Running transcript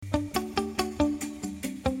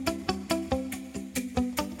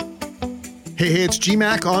Hey, it's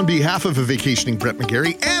GMAC on behalf of a vacationing Brett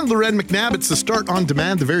Megarry and Loren McNabb. It's the Start on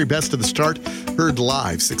Demand, the very best of the start. Heard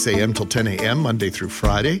live 6 a.m. till 10 a.m. Monday through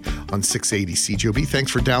Friday on 680 CJOB.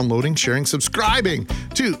 Thanks for downloading, sharing, subscribing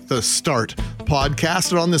to the Start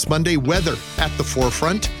podcast. And on this Monday, weather at the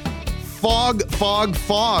forefront. Fog.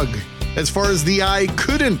 As far as the eye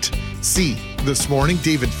couldn't see this morning.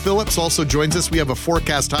 David Phillips also joins us. We have a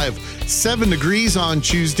forecast high of 7 degrees on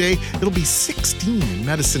Tuesday. It'll be 16 in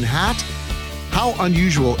Medicine Hat. How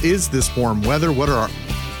unusual is this warm weather? What are our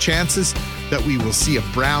chances that we will see a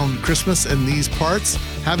brown Christmas in these parts?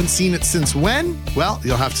 Haven't seen it since when? Well,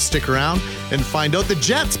 you'll have to stick around and find out. The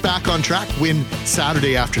Jets back on track, win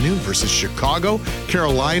Saturday afternoon versus Chicago.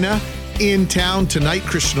 Carolina in town tonight.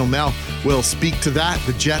 Christian O'Mell will speak to that.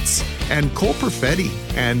 The Jets and Cole Perfetti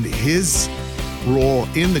and his role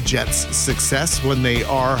in the Jets' success when they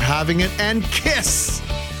are having it. And Kiss.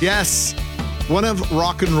 Yes. One of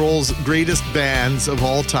rock and roll's greatest bands of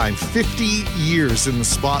all time, 50 years in the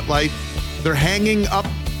spotlight. They're hanging up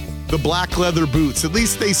the black leather boots. At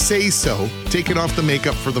least they say so. Taking off the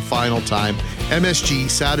makeup for the final time. MSG,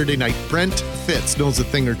 Saturday night. Brent Fitz knows a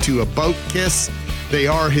thing or two about Kiss. They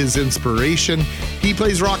are his inspiration. He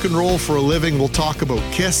plays rock and roll for a living. We'll talk about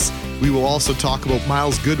Kiss. We will also talk about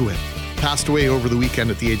Miles Goodwin. Passed away over the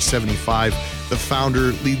weekend at the age of 75. The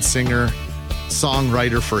founder, lead singer,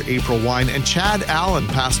 songwriter for April Wine, and Chad Allen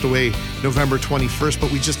passed away November 21st, but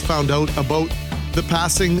we just found out about the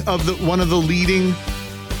passing of one of the leading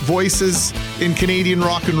voices in Canadian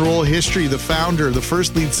rock and roll history, the founder, the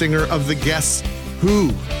first lead singer of the Guess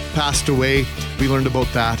Who passed away. We learned about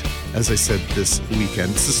that, as I said, this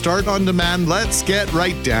weekend. It's the Start on Demand. Let's get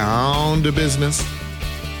right down to business.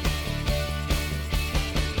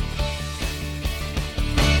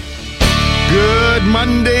 Good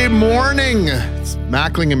Monday morning. It's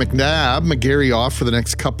Mackling and McNabb. Megarry off for the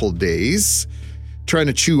next couple days. Trying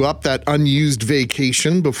to chew up that unused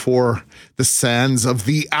vacation before the sands of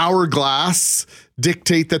the hourglass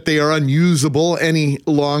dictate that they are unusable any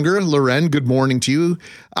longer. Loren, good morning to you.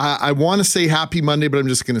 I want to say happy Monday, but I'm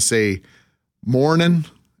just going to say morning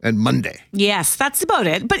and Monday. Yes, that's about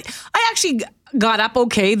it. But I actually got up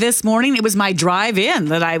okay this morning. It was my drive in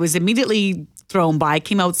that I was immediately thrown by.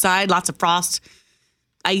 Came outside, lots of frost,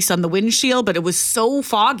 ice on the windshield, but it was so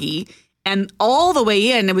foggy. And all the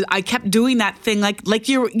way in, I kept doing that thing like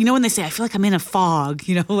when they say, I feel like I'm in a fog,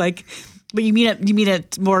 but you mean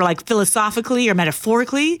it more like philosophically or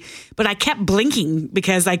metaphorically. But I kept blinking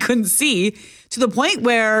because I couldn't see, to the point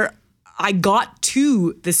where I got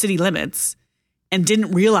to the city limits and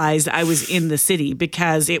didn't realize I was in the city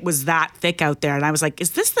because it was that thick out there. And I was like, am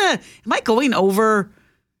I going over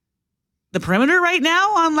the perimeter right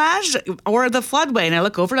now on Lash or the floodway? And I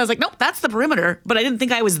look over and I was like, nope, that's the perimeter. But I didn't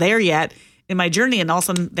think I was there yet in my journey. And all of a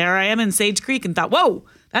sudden there I am in Sage Creek and thought, whoa,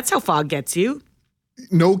 that's how fog gets you.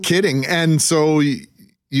 No kidding. And so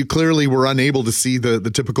you clearly were unable to see the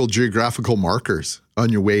typical geographical markers on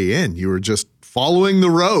your way in. You were just following the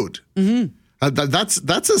road. Mm-hmm.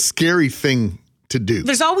 That's a scary thing to do.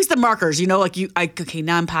 There's always the markers, now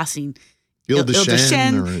I'm passing Ile de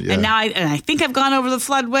Chêne, and now I think I've gone over the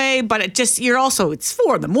floodway, but it's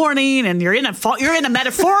 4 a.m. and you're in a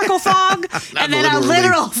metaphorical fog and then a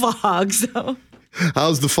literal fog. So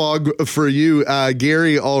how's the fog for you?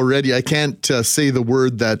 Gary already, I can't say the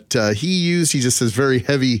word that he used. He just says very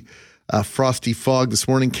heavy, frosty fog this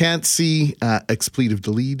morning. Can't see, expletive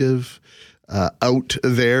deletive. Out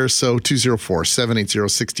there. So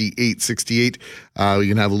 204-780-6868. You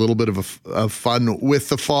can have a little bit of fun with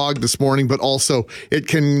the fog this morning, but also it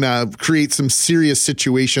can create some serious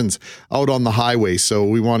situations out on the highway. So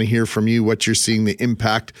we want to hear from you what you're seeing, the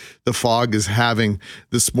impact the fog is having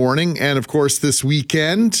this morning. And of course, this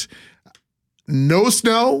weekend, no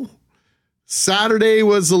snow. Saturday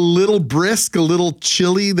was a little brisk, a little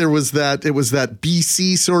chilly. It was that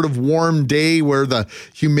BC sort of warm day where the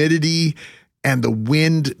humidity and the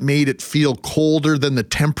wind made it feel colder than the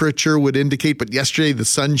temperature would indicate. But yesterday, the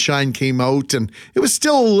sunshine came out and it was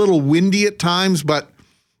still a little windy at times. But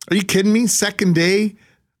are you kidding me? Second day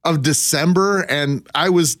of December, and I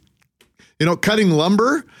was, cutting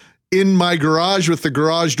lumber in my garage with the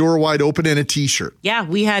garage door wide open and a T-shirt. Yeah,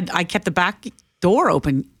 I kept the back door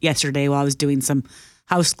open yesterday while I was doing some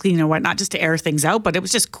house cleaning or whatnot, just to air things out. But it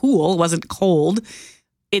was just cool. It wasn't cold.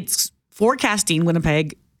 It's forecasting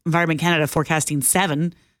Winnipeg, Environment Canada forecasting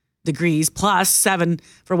 7 degrees plus 7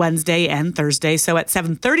 for Wednesday and Thursday. So at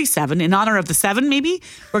 7:37, in honor of the 7, maybe,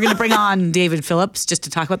 we're going to bring on David Phillips just to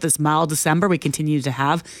talk about this mild December we continue to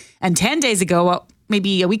have. And 10 days ago,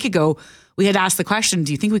 maybe a week ago, we had asked the question,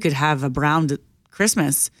 do you think we could have a brown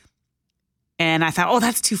Christmas? And I thought,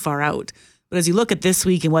 that's too far out. But as you look at this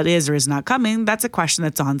week and what is or is not coming, that's a question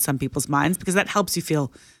that's on some people's minds because that helps you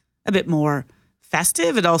feel a bit more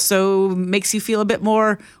festive. It also makes you feel a bit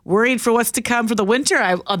more worried for what's to come for the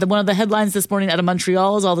winter. One of the headlines this morning out of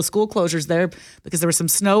Montreal is all the school closures there because there was some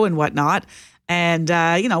snow and whatnot. And,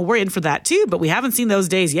 we're in for that too, but we haven't seen those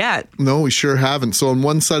days yet. No, we sure haven't. So on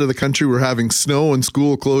one side of the country, we're having snow and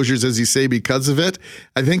school closures, as you say, because of it.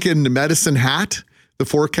 I think in Medicine Hat, the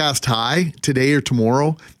forecast high today or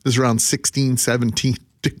tomorrow is around 16, 17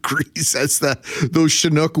 degrees as those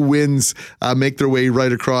Chinook winds make their way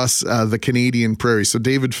right across the Canadian prairie. So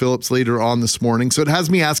David Phillips later on this morning. So it has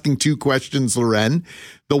me asking two questions, Loren.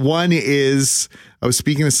 The one is, I was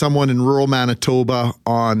speaking to someone in rural Manitoba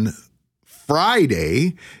on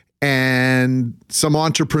Friday, and some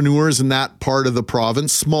entrepreneurs in that part of the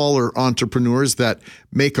province, smaller entrepreneurs that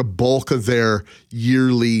make a bulk of their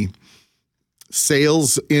yearly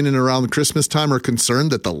sales in and around the Christmas time, are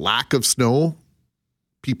concerned that the lack of snow,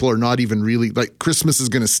 people are not even really, like, Christmas is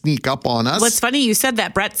going to sneak up on us. Well, it's funny you said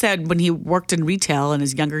that. Brett said when he worked in retail in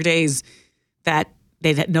his younger days that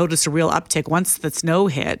they had noticed a real uptick once the snow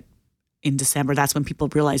hit in December. That's when people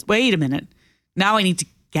realized, wait a minute, now I need to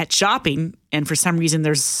get shopping. And for some reason,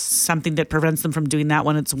 there's something that prevents them from doing that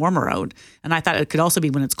when it's warmer out. And I thought it could also be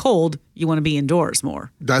when it's cold, you want to be indoors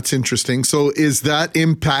more. That's interesting. So is that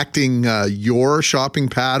impacting your shopping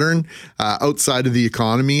pattern outside of the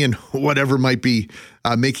economy and whatever might be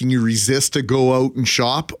making you resist to go out and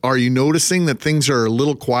shop? Are you noticing that things are a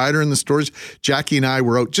little quieter in the stores? Jackie and I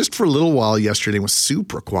were out just for a little while yesterday. It was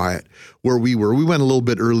super quiet where we were. We went a little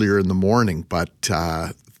bit earlier in the morning, but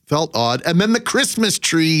felt odd. And then the Christmas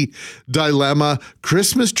tree dilemma.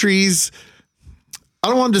 Christmas trees, I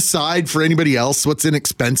don't want to decide for anybody else what's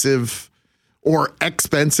inexpensive or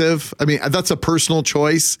expensive. I mean, that's a personal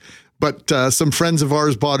choice. But some friends of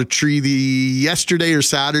ours bought a tree yesterday or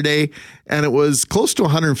Saturday, and it was close to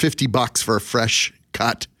 $150 for a fresh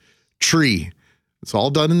cut tree. It's all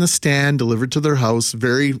done in the stand, delivered to their house.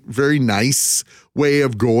 Very, very nice way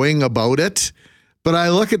of going about it. But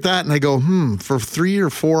I look at that and I go, for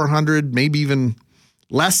 $300 or $400, maybe even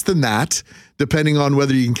less than that, depending on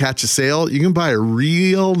whether you can catch a sale, you can buy a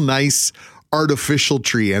real nice artificial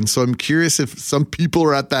tree. And so I'm curious if some people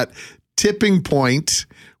are at that tipping point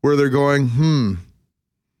where they're going,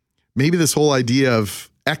 maybe this whole idea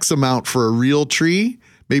of X amount for a real tree,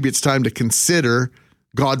 maybe it's time to consider,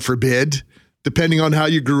 God forbid, depending on how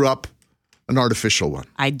you grew up, an artificial one.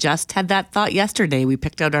 I just had that thought yesterday. We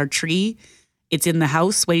picked out our tree. It's in the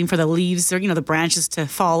house waiting for the leaves or, the branches to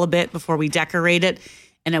fall a bit before we decorate it.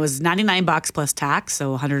 And it was $99 plus tax,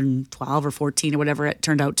 so $112 or $14 or whatever it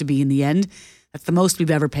turned out to be in the end. That's the most we've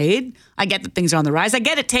ever paid. I get that things are on the rise. I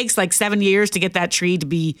get it takes like 7 years to get that tree to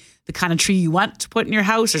be the kind of tree you want to put in your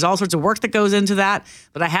house. There's all sorts of work that goes into that.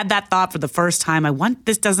 But I had that thought for the first time.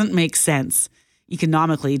 This doesn't make sense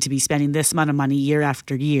economically to be spending this amount of money year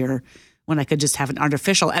after year when I could just have an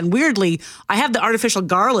artificial. And weirdly, I have the artificial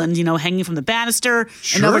garland, hanging from the banister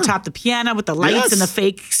and over top the piano with the lights and the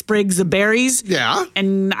fake sprigs of berries. Yeah.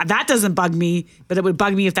 And that doesn't bug me, but it would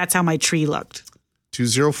bug me if that's how my tree looked.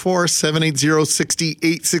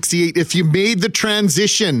 204-780-6868. If you made the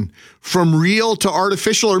transition from real to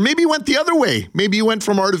artificial, or maybe you went the other way, maybe you went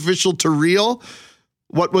from artificial to real,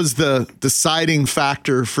 what was the deciding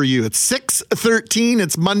factor for you? It's 6:13.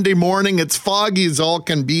 It's Monday morning. It's foggy as all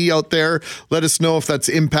can be out there. Let us know if that's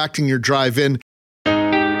impacting your drive in.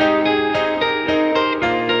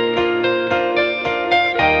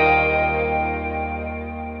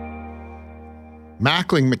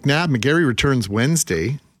 Mackling, McNabb, Megarry returns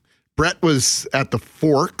Wednesday. Brett was at the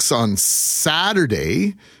Forks on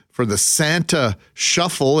Saturday for the Santa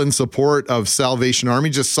Shuffle in support of Salvation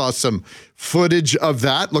Army. Just saw some footage of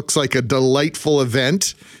that. Looks like a delightful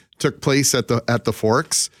event took place at the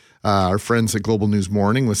Forks. Our friends at Global News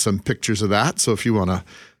Morning with some pictures of that. So if you want to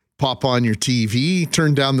pop on your TV,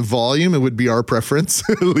 turn down the volume, it would be our preference.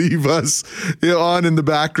 Leave us on in the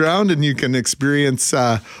background and you can experience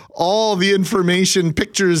all the information,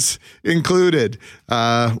 pictures included,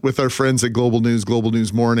 with our friends at Global News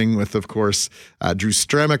Morning with, of course, Drew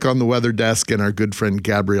Stremick on the weather desk and our good friend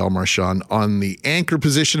Gabrielle Marchand on the anchor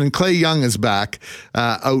position. And Clay Young is back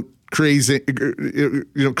out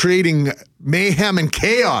creating mayhem and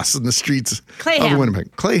chaos in the streets of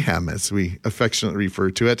Winnipeg. Clayham, as we affectionately refer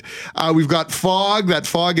to it. We've got that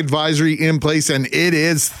fog advisory in place, and it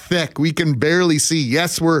is thick. We can barely see.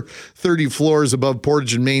 Yes, we're 30 floors above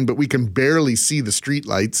Portage and Main, but we can barely see the street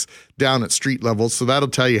lights down at street level. So that'll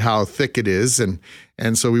tell you how thick it is. And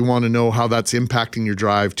so we want to know how that's impacting your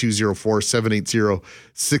drive,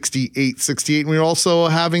 204-780-6868. And we're also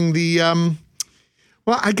having the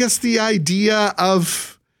Well, I guess the idea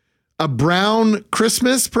of a brown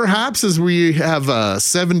Christmas, perhaps, as we have a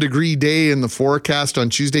 7-degree day in the forecast on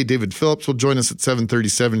Tuesday. David Phillips will join us at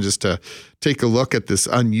 7:37 just to take a look at this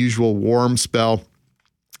unusual warm spell.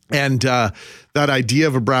 And that idea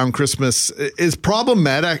of a brown Christmas is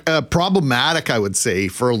problematic, I would say,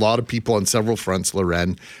 for a lot of people on several fronts,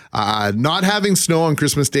 Loren. Not having snow on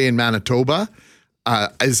Christmas Day in Manitoba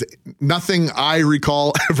is nothing I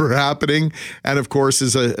recall ever happening. And of course,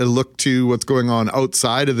 is a look to what's going on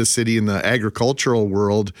outside of the city in the agricultural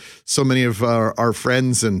world. So many of our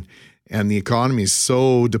friends and the economy is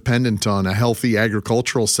so dependent on a healthy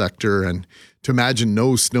agricultural sector. And to imagine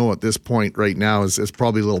no snow at this point right now is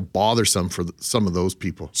probably a little bothersome for some of those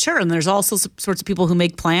people. Sure. And there's also sorts of people who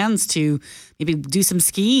make plans to maybe do some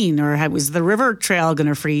skiing, or was the river trail going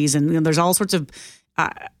to freeze? And there's all sorts of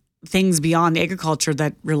things beyond agriculture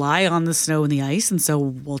that rely on the snow and the ice. And so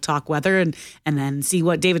we'll talk weather and then see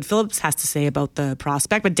what David Phillips has to say about the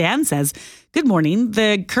prospect. But Dan says, good morning.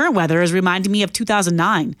 The current weather is reminding me of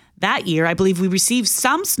 2009. That year, I believe we received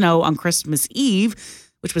some snow on Christmas Eve,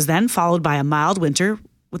 which was then followed by a mild winter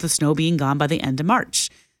with the snow being gone by the end of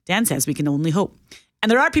March. Dan says we can only hope.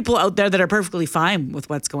 And there are people out there that are perfectly fine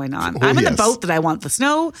with what's going on. I'm in the boat that I want the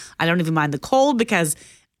snow. I don't even mind the cold, because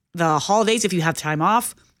the holidays, if you have time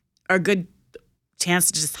off, are a good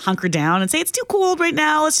chance to just hunker down and say, it's too cold right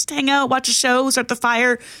now. Let's just hang out, watch a show, start the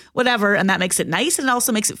fire, whatever. And that makes it nice. And it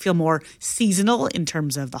also makes it feel more seasonal in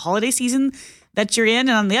terms of the holiday season that you're in.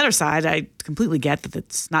 And on the other side, I completely get that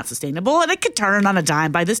it's not sustainable and it could turn on a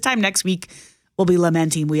dime. By this time next week, we'll be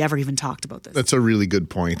lamenting we ever even talked about this. That's a really good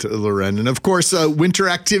point, Loren. And of course, winter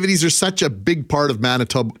activities are such a big part of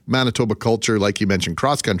Manitoba culture. Like you mentioned,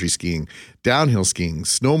 cross-country skiing, downhill skiing,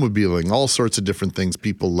 snowmobiling, all sorts of different things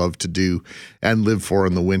people love to do and live for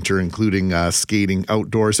in the winter, including skating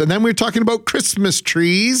outdoors. And then we're talking about Christmas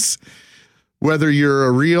trees. Whether you're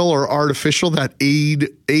a real or artificial, that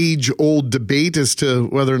age-old debate as to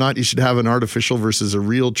whether or not you should have an artificial versus a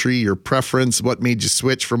real tree, your preference, what made you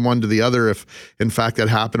switch from one to the other, if in fact that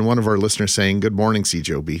happened. One of our listeners saying, good morning,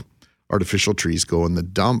 CJOB. Artificial trees go in the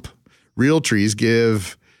dump. Real trees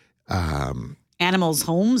give animals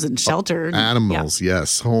homes and shelter. Animals,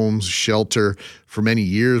 yes. Homes, shelter for many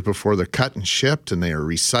years before they're cut and shipped, and they are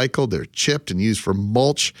recycled. They're chipped and used for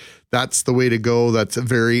mulch. That's the way to go. That's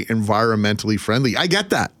very environmentally friendly. I get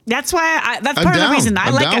that. That's why that's part of the reason I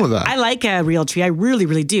like a real tree. I really,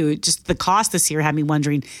 really do. Just the cost this year had me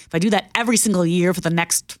wondering, if I do that every single year for the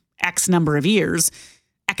next X number of years,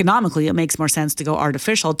 economically, it makes more sense to go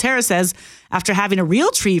artificial. Tara says, after having a real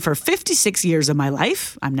tree for 56 years of my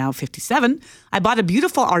life, I'm now 57, I bought a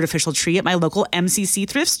beautiful artificial tree at my local MCC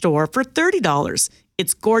thrift store for $30.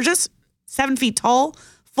 It's gorgeous, 7 feet tall,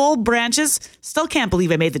 full branches. Still can't believe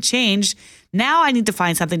I made the change. Now I need to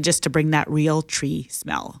find something just to bring that real tree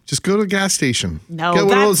smell. Just go to a gas station. No, get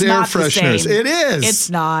one of those air not fresheners. It is. It's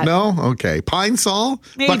not. No? Okay. Pine Sol?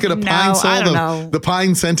 Bucket of Pine Sol? I don't know. The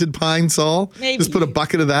pine-scented Pine Sol? Maybe. Just put a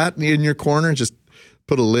bucket of that in your corner. Just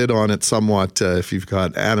put a lid on it somewhat if you've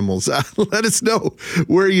got animals. Let us know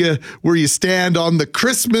where you stand on the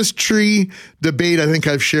Christmas tree debate. I think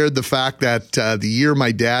I've shared the fact that the year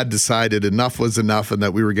my dad decided enough was enough and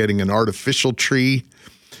that we were getting an artificial tree,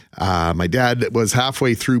 my dad was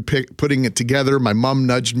halfway through putting it together. My mom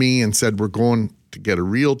nudged me and said, we're going to get a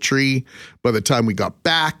real tree. By the time we got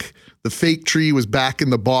back, the fake tree was back in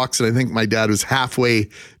the box, and I think my dad was halfway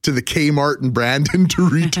to the Kmart in Brandon to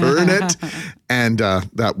return it. And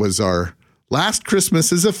that was our last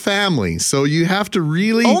Christmas as a family. So you have to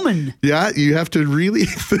really... Omen. Yeah, you have to really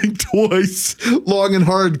think twice, long and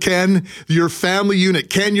hard. Can your family unit,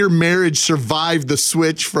 can your marriage survive the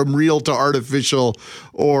switch from real to artificial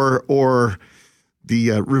or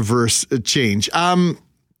the reverse change?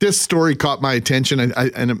 This story caught my attention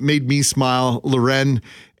and it made me smile, Loren.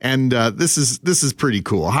 And this is pretty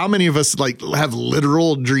cool. How many of us have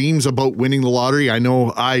literal dreams about winning the lottery? I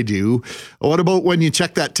know I do. What about when you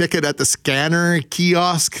check that ticket at the scanner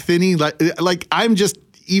kiosk thingy? Like I'm just,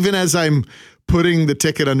 even as I'm putting the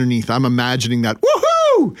ticket underneath, I'm imagining that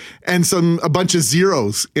woohoo and a bunch of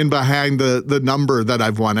zeros in behind the number that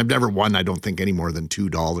I've won. I've never won, I don't think, any more than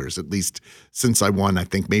 $2, at least since I won, I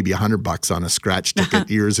think maybe $100 on a scratch ticket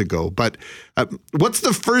years ago. But what's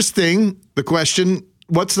the first thing? The question.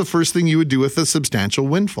 What's the first thing you would do with a substantial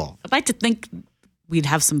windfall? I'd like to think we'd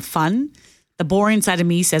have some fun. The boring side of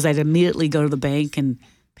me says I'd immediately go to the bank and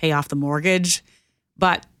pay off the mortgage.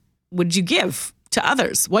 But would you give to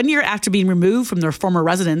others? 1 year after being removed from their former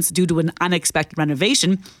residence due to an unexpected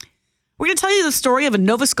renovation, we're going to tell you the story of a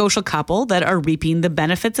Nova Scotia couple that are reaping the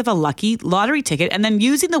benefits of a lucky lottery ticket and then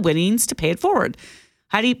using the winnings to pay it forward.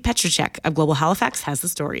 Heidi Petracek of Global Halifax has the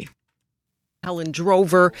story. Helen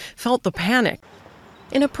Drover felt the panic.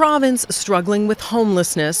 In a province struggling with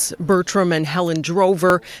homelessness, Bertram and Helen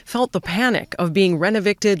Drover felt the panic of being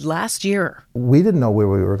rent-evicted last year. We didn't know where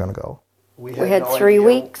we were going to go. We had 3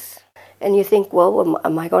 weeks, and you think, well,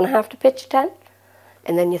 am I going to have to pitch a tent?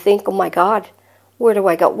 And then you think, oh my God, where do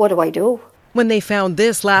I go? What do I do? When they found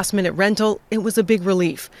this last-minute rental, it was a big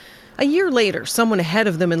relief. A year later, someone ahead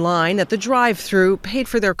of them in line at the drive-thru paid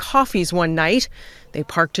for their coffees one night. They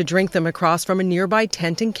parked to drink them across from a nearby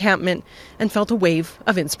tent encampment and felt a wave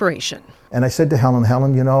of inspiration. And I said to Helen,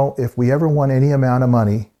 if we ever won any amount of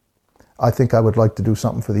money, I think I would like to do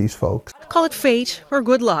something for these folks. Call it fate or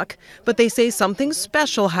good luck, but they say something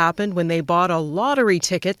special happened when they bought a lottery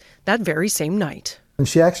ticket that very same night. And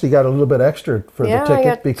she actually got a little bit extra for the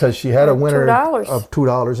ticket because she had a winner of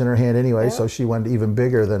 $2 in her hand anyway, so she went even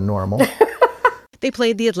bigger than normal. They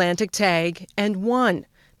played the Atlantic tag and won.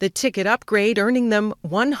 The ticket upgrade earning them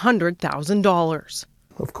 $100,000.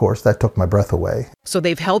 Of course, that took my breath away. So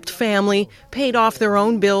they've helped family, paid off their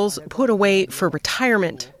own bills, put away for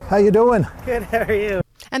retirement. How you doing? Good, how are you?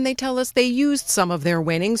 And they tell us they used some of their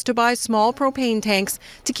winnings to buy small propane tanks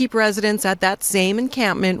to keep residents at that same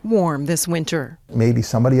encampment warm this winter. Maybe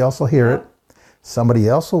somebody else will hear it. Somebody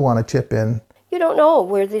else will want to chip in. You don't know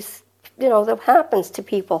where this, that happens to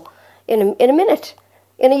people in a minute,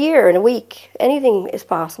 in a year, in a week. Anything is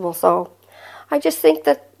possible. So I just think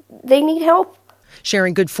that they need help.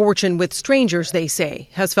 Sharing good fortune with strangers, they say,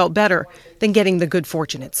 has felt better than getting the good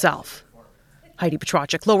fortune itself. Heidi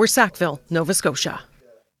Petracek, Lower Sackville, Nova Scotia.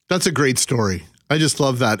 That's a great story. I just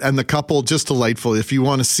love that. And the couple, just delightful. If you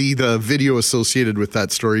want to see the video associated with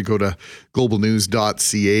that story, go to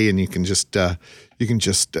globalnews.ca and you can just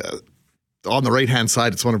on the right-hand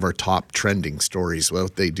side, it's one of our top trending stories.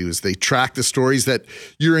 What they do is they track the stories that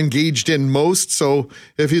you're engaged in most. So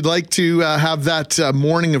if you'd like to have that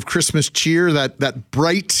morning of Christmas cheer, that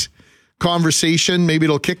bright conversation, maybe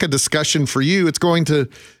it'll kick a discussion for you. It's going to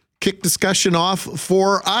kick discussion off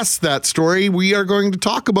for us, that story. We are going to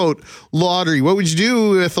talk about lottery. What would you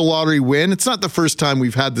do if a lottery win? It's not the first time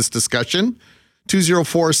we've had this discussion.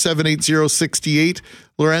 204-780-68.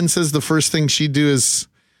 Loren says the first thing she'd do is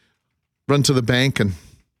run to the bank and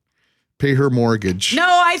pay her mortgage. No,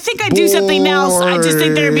 I think I'd do something else. I just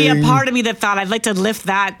think there'd be a part of me that thought I'd like to lift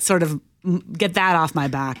that, sort of get that off my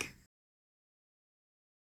back.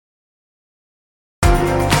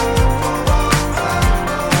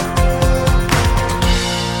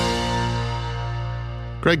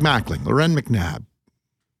 Greg Mackling, Loren McNabb,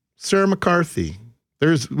 Sarah McCarthy.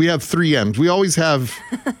 We have 3 M's. We always have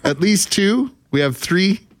at least 2. We have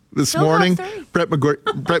 3 this morning. Brett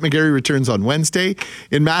Megarry returns on Wednesday.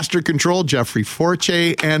 In Master Control, Jeffrey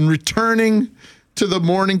Forche. And returning to the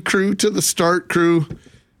morning crew, to the start crew,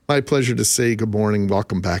 my pleasure to say good morning.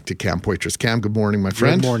 Welcome back to Cam Poitras. Cam, good morning, my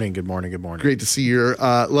friend. Good morning, good morning, good morning. Great to see your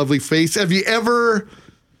lovely face. Have you ever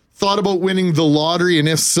thought about winning the lottery? And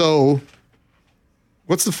if so,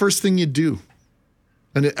 what's the first thing you do?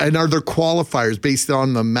 And are there qualifiers based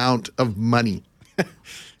on the amount of money?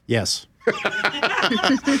 Yes.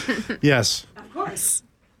 Yes. Of course.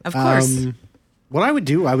 Of course. What I would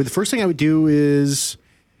do, the first thing I would do is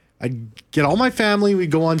I'd get all my family.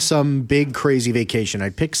 We'd go on some big, crazy vacation.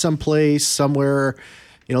 I'd pick some place somewhere,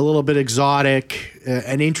 a little bit exotic,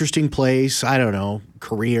 an interesting place. I don't know,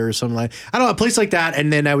 Korea or something a place like that.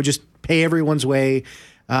 And then I would just pay everyone's way.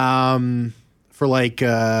 For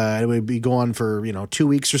it would be going for 2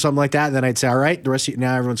 weeks or something like that. And then I'd say, all right, the rest of you,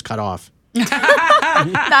 now everyone's cut off.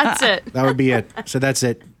 That's it. That would be it. So that's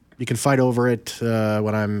it. You can fight over it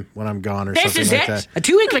when I'm gone or something like that. A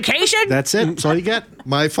 2-week vacation? That's it. That's all you get.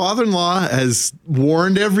 My father-in-law has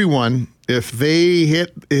warned everyone if they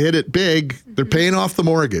hit it big, they're paying off the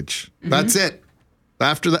mortgage. Mm-hmm. That's it.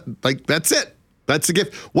 After that, that's it. That's a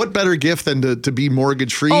gift. What better gift than to be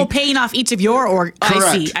mortgage free? Oh, paying off each of your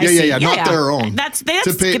Correct. I see. Yeah, not their own. That's a gift.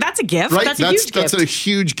 Right? That's a huge gift. That's a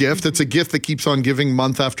huge gift. It's a gift that keeps on giving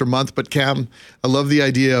month after month. But Cam, I love the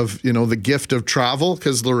idea of the gift of travel,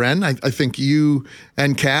 because Loren, I think you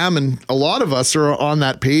and Cam and a lot of us are on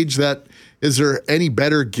that page. That is there any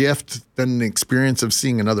better gift than the experience of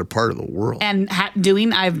seeing another part of the world? And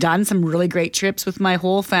I've done some really great trips with my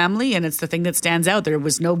whole family, and it's the thing that stands out. There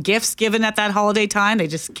was no gifts given at that holiday time. They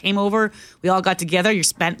just came over. We all got together. You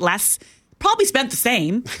spent less, probably spent the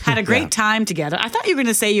same, had a great time together. I thought you were going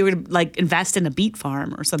to say you would invest in a beet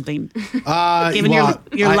farm or something, given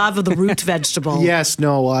your love of the root vegetable. Yes,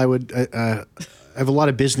 no, I would. have a lot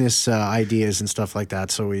of business ideas and stuff like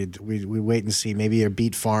that. So we wait and see. Maybe a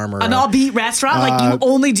beet farm or an all beet restaurant. Like you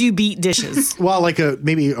only do beet dishes. Well, like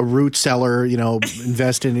maybe a root cellar.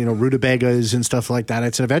 Invest in rutabagas and stuff like that.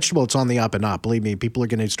 It's a vegetable. It's on the up and up. Believe me, people are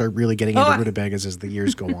going to start really getting into rutabagas as the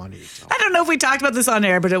years go on. So. I don't know if we talked about this on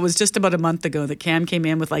air, but it was just about a month ago that Cam came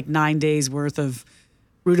in with like 9 days worth of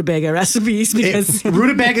rutabaga recipes because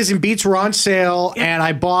rutabagas and beets were on sale, and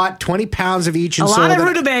I bought 20 pounds of each. And a lot of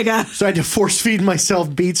rutabaga. So I had to force feed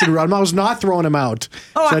myself beets and I was not throwing them out.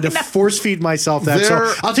 So I had to force feed myself that.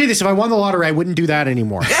 So I'll tell you this: if I won the lottery, I wouldn't do that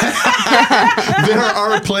anymore. There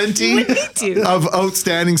are plenty of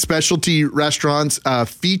outstanding specialty restaurants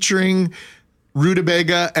featuring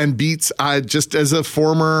rutabaga and beets. Just as a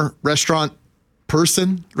former restaurant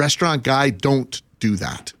guy, don't do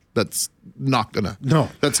that. That's not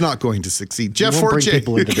going to succeed. Jeff Forche,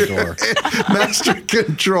 people into the door. Master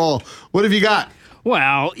Control. What have you got?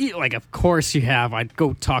 Well, of course you have. I'd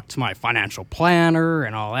go talk to my financial planner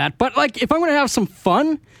and all that. But, if I'm going to have some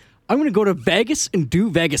fun, I'm going to go to Vegas and do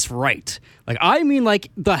Vegas right.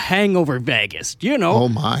 The Hangover Vegas. Oh,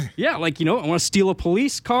 my. Yeah, I want to steal a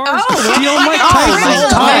police car, steal Mike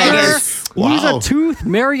Tyson's tiger, lose a tooth,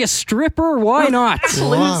 marry a stripper. Why not?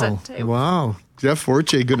 Wow. Jeff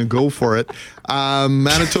Forche going to go for it.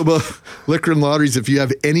 Manitoba Liquor and Lotteries, if you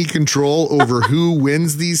have any control over who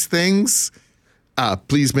wins these things,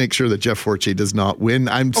 please make sure that Jeff Forche does not win.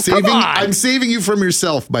 I'm saving you from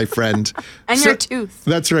yourself, my friend. And your tooth.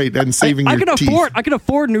 That's right. And saving your teeth. I can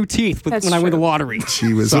afford new teeth when I win the lottery.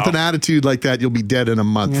 She was with an attitude like that, you'll be dead in a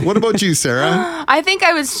month. What about you, Sarah? I think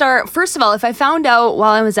I would start, first of all, if I found out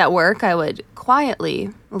while I was at work, I would quietly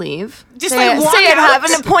leave. Just say I'd have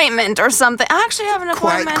an appointment or something. I actually have an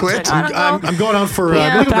appointment. Quit. I'm going out for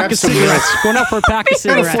a pack of cigarettes. Going out for a pack of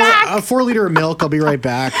cigarettes. A 4 liter of milk. I'll be right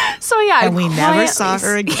back. So yeah, and we never saw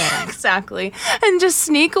her again. Exactly. And just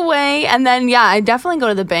sneak away, and then I definitely go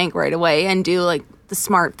to the bank right away and do the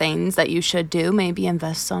smart things that you should do. Maybe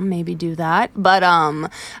invest some, maybe do that. But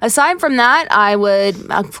aside from that, I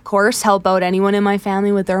would, of course, help out anyone in my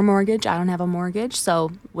family with their mortgage. I don't have a mortgage,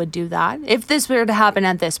 so would do that. If this were to happen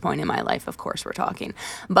at this point in my life, of course, we're talking.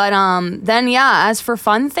 But then, as for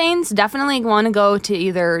fun things, definitely want to go to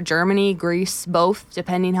either Germany, Greece, both,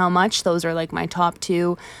 depending how much. Those are my top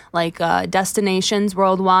 2 destinations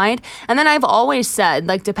worldwide. And then I've always said,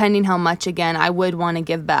 depending how much, again, I would want to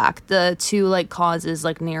give back. The 2 causes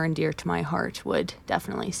near and dear to my heart would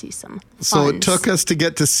definitely see some funds. So it took us to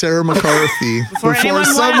get to Sarah McCarthy before someone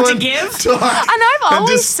to give. And I've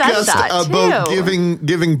always said that about too.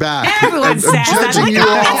 giving back. Everyone says that. It's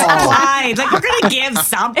implied. We're going to give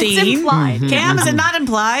something. It's implied. Mm-hmm. Cam, is it not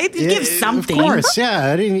implied? You give something. Of course,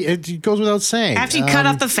 yeah. It goes without saying. After you cut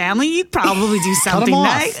off the family, you'd probably do something.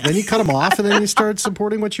 Then you cut them off, and then you start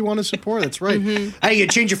supporting what you want to support. That's right. Mm-hmm. Hey, you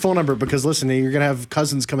change your phone number because listen, you're going to have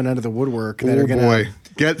cousins coming out of the woodwork that are going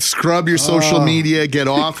to scrub your social media, get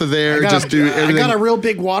off of there, just do everything. I got a real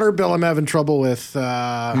big water bill I'm having trouble with.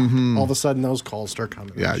 All of a sudden, those calls start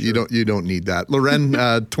coming. Yeah, you don't need that.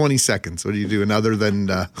 Loren, 20 seconds. What are you doing other than?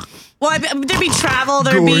 Well, there'd be travel,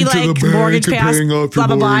 there'd be mortgage payouts, blah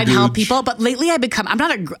blah blah. I'd help people, but lately I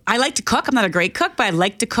like to cook. I'm not a great cook, but I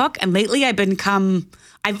like to cook, and lately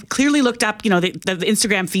I've clearly looked up. The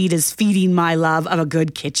Instagram feed is feeding my love of a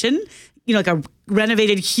good kitchen. A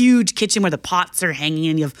renovated huge kitchen where the pots are hanging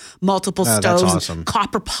and you have multiple stoves, awesome.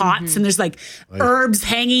 Copper pots, and there's herbs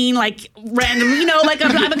hanging random.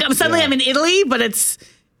 I'm in Italy, but it's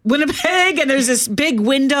Winnipeg, and there's this big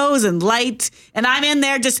windows and light, and I'm in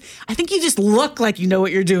there. I think you just look like you know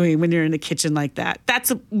what you're doing when you're in a kitchen like that.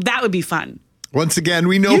 That would be fun. Once again,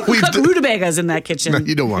 we know you can cook rutabagas in that kitchen. No,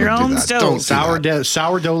 you don't want to do that. Stove.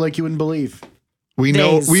 Sourdough like you wouldn't believe. We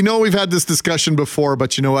know we've had this discussion before,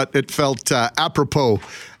 but you know what? It felt apropos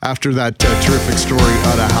after that terrific story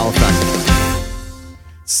out of Halifax.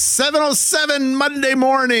 7:07 Monday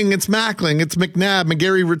morning. It's Mackling. It's McNabb.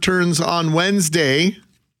 Megarry returns on Wednesday.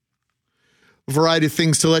 A variety of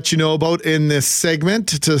things to let you know about in this segment.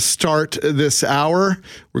 To start this hour,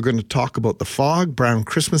 we're going to talk about the fog, brown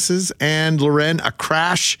Christmases, and Loren, a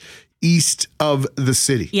crash east of the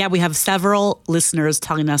city. Yeah, we have several listeners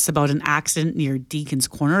telling us about an accident near Deacon's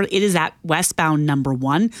Corner. It is at westbound number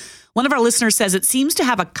 1. One of our listeners says it seems to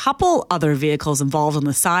have a couple other vehicles involved on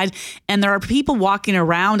the side, and there are people walking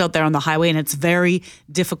around out there on the highway, and it's very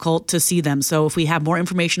difficult to see them. So if we have more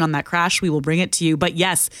information on that crash, we will bring it to you. But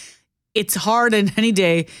yes, it's hard in any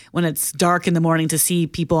day when it's dark in the morning to see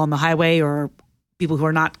people on the highway or people who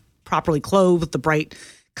are not properly clothed with the bright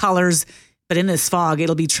colors. But in this fog,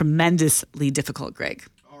 it'll be tremendously difficult, Greg.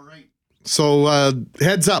 All right. So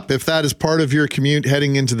heads up, if that is part of your commute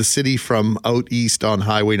heading into the city from out east on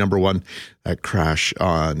Highway number 1, that crash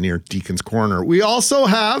near Deacon's Corner. We also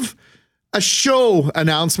have a show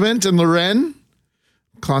announcement, and Loren,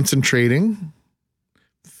 concentrating,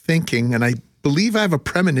 thinking, and I believe I have a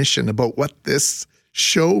premonition about what this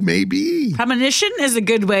show may be. Premonition is a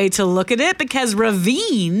good way to look at it because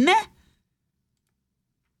Ravine,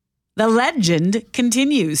 the legend,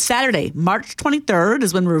 continues. Saturday, March 23rd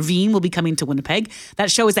is when Ravine will be coming to Winnipeg. That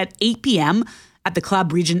show is at 8 p.m. at the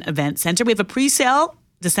Club Region Event Center. We have a pre-sale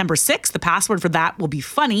December 6th. The password for that will be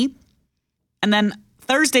funny. And then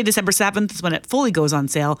Thursday, December 7th is when it fully goes on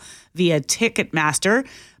sale via Ticketmaster.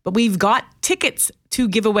 But we've got tickets to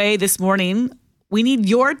give away this morning. We need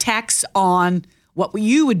your texts on what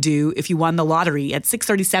you would do if you won the lottery. At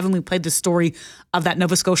 6:37, we played the story of that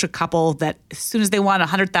Nova Scotia couple that as soon as they won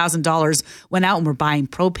 $100,000, went out and were buying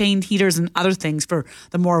propane heaters and other things for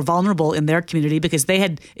the more vulnerable in their community because they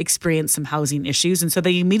had experienced some housing issues. And so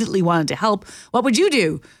they immediately wanted to help. What would you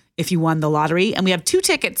do if you won the lottery? And we have 2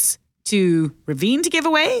 tickets to Ravine to give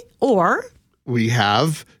away, or we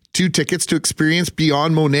have 2 tickets to experience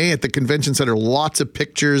Beyond Monet at the Convention Center. Lots of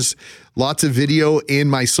pictures, lots of video in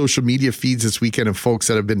my social media feeds this weekend of folks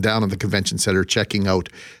that have been down at the Convention Center checking out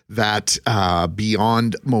that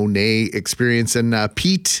Beyond Monet experience. And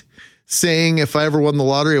Pete saying if I ever won the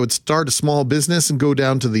lottery, I would start a small business and go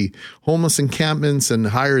down to the homeless encampments and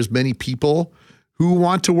hire as many people who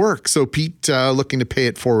want to work. So Pete looking to pay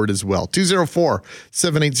it forward as well.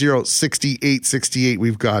 204-780-6868.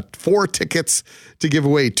 We've got 4 tickets to give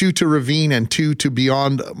away, 2 to Ravine and 2 to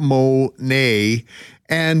Beyond Monet.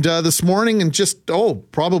 And this morning, and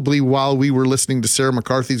probably while we were listening to Sarah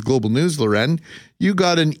McCarthy's Global News, Loren, you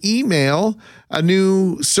got an email, a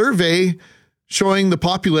new survey showing the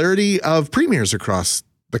popularity of premiers across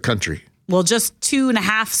the country. Well, just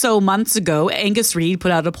 2.5 months ago, Angus Reid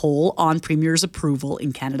put out a poll on premiers' approval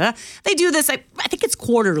in Canada. They do this, I think it's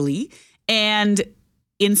quarterly. And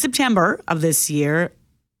in September of this year,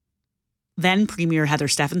 then Premier Heather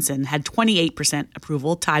Stephenson had 28%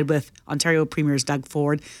 approval, tied with Ontario Premiers Doug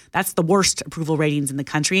Ford. That's the worst approval ratings in the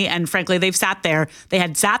country. And frankly, they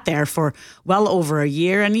had sat there for well over a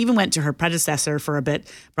year and even went to her predecessor for a bit,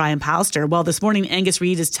 Brian Pallister. Well, this morning, Angus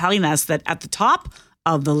Reid is telling us that at the top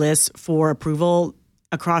of the list for approval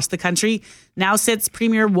across the country now sits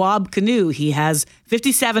Premier Wab Kinew. He has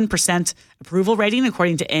 57% approval rating,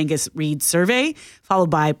 according to Angus Reid's survey, followed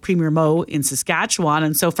by Premier Moe in Saskatchewan.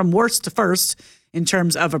 And so from worst to first in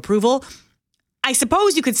terms of approval, I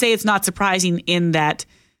suppose you could say it's not surprising in that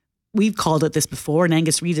we've called it this before, and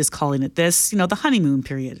Angus Reid is calling it this, the honeymoon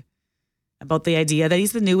period, about the idea that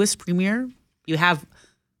he's the newest premier. You have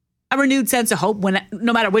a renewed sense of hope when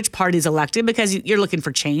no matter which party is elected, because you're looking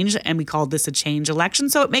for change, and we called this a change election.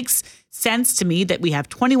 So it makes sense to me that we have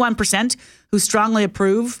 21% who strongly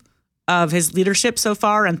approve of his leadership so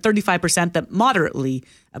far and 35% that moderately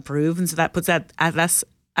approve. And so that puts that at us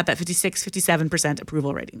at that 57%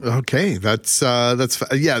 approval rating. Okay, that's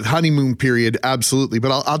honeymoon period, absolutely.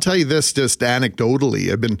 But I'll tell you this, just anecdotally,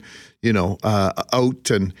 I've been out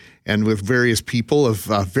and with various people of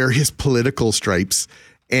various political stripes.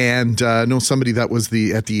 And know somebody that was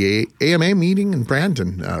at the AMA meeting in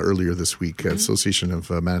Brandon earlier this week, Association of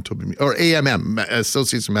Manitoba, or AMM,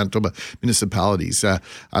 Association of Manitoba Municipalities.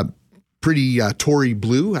 Pretty Tory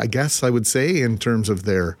blue, I guess I would say, in terms of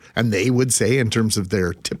their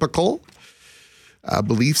typical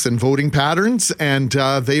beliefs and voting patterns. And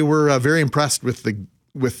they were very impressed with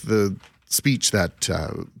the speech that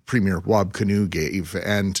Premier Wab Kinew gave.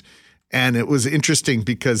 And it was interesting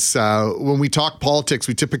because when we talk politics,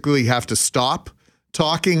 we typically have to stop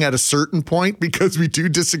talking at a certain point because we do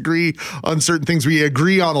disagree on certain things. We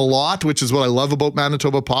agree on a lot, which is what I love about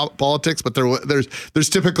Manitoba politics, but there's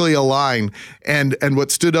typically a line. And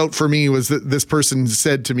what stood out for me was that this person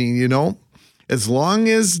said to me, as long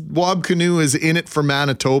as Wab Kinew is in it for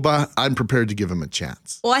Manitoba, I'm prepared to give him a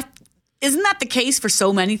chance. Well, isn't that the case for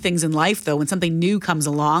so many things in life, though? When something new comes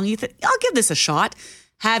along, you think, I'll give this a shot.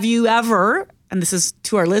 Have you ever, and this is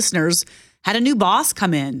to our listeners, had a new boss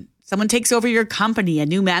come in? Someone takes over your company, a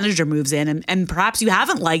new manager moves in, and perhaps you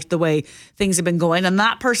haven't liked the way things have been going, and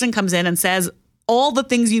that person comes in and says all the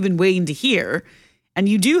things you've been waiting to hear, and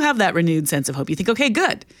you do have that renewed sense of hope. You think, okay,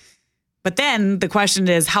 good. But then the question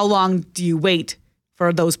is, how long do you wait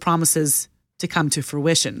for those promises to come to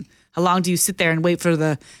fruition? How long do you sit there and wait for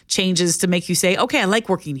the changes to make you say, okay, I like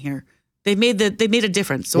working here? They made a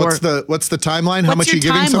difference. Or what's the timeline? How much are you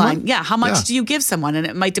giving someone? Yeah, how much do you give someone? And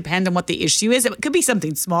it might depend on what the issue is. It could be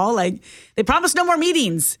something small, like they promised no more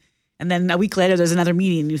meetings, and then a week later there's another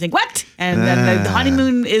meeting, and you think, what? And then the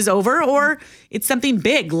honeymoon is over, or it's something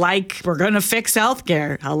big like we're going to fix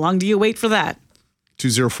healthcare. How long do you wait for that?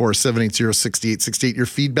 204-780-6868, your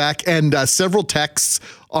feedback, and several texts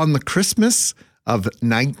on the Christmas of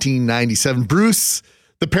 1997. Bruce,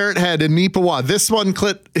 the parrot head in Neepawa. This one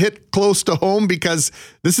hit close to home because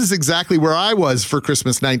this is exactly where I was for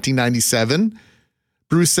Christmas 1997.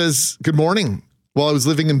 Bruce says, good morning. While I was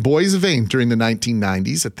living in Boissevain during the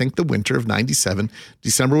 1990s, I think the winter of 97,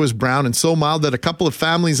 December was brown and so mild that a couple of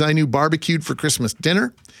families I knew barbecued for Christmas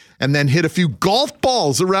dinner and then hit a few golf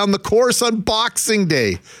balls around the course on Boxing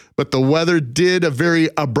Day. But the weather did a very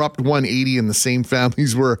abrupt 180, and the same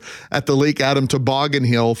families were at the Lake Adam Toboggan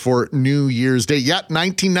Hill for New Year's Day. Yet,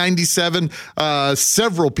 1997,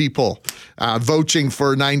 several people vouching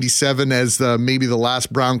for 97 as maybe the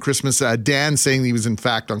last brown Christmas. Dan saying he was, in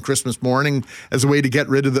fact, on Christmas morning as a way to get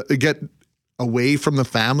away from the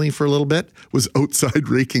family for a little bit, was outside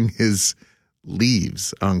raking his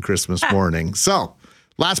leaves on Christmas morning. So,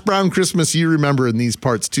 last brown Christmas you remember in these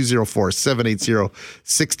parts,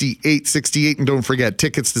 204-780-6868. And don't forget,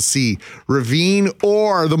 tickets to see Ravine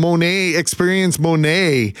or the Monet Experience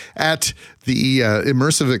Monet at the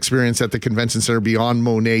immersive experience at the Convention Center Beyond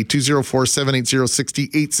Monet,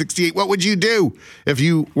 204-780-6868. What would you do if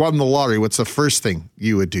you won the lottery? What's the first thing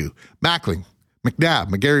you would do? Mackling, McNabb,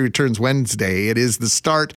 Megarry returns Wednesday. It is the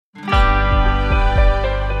start.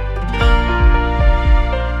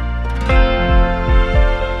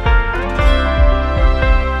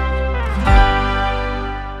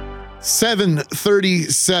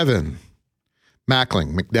 7:37.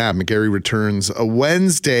 Mackling, McNabb, Megarry returns a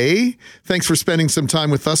Wednesday. Thanks for spending some time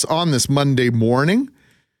with us on this Monday morning.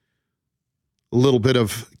 A little bit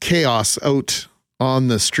of chaos out on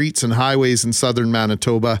the streets and highways in southern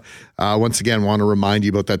Manitoba. Once again, want to remind you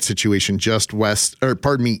about that situation just east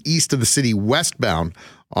of the city, westbound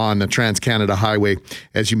on the Trans-Canada Highway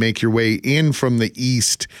as you make your way in from the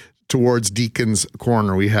east towards Deacon's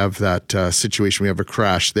Corner. We have that situation. We have a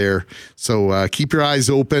crash there. So keep your eyes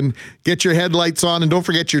open, get your headlights on, and don't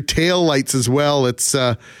forget your tail lights as well. It's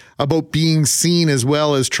about being seen as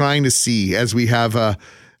well as trying to see, as we have a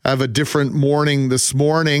different morning this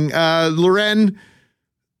morning. Loren,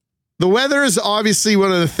 the weather is obviously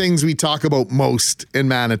one of the things we talk about most in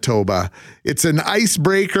Manitoba. It's an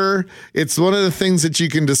icebreaker. It's one of the things that you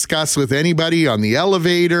can discuss with anybody on the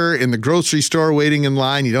elevator, in the grocery store, waiting in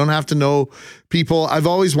line. You don't have to know people. I've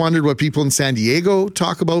always wondered what people in San Diego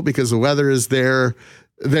talk about because the weather is there.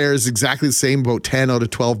 There's exactly the same about 10 out of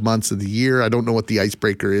 12 months of the year. I don't know what the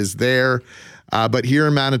icebreaker is there. But here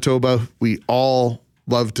in Manitoba, we all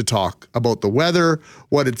love to talk about the weather,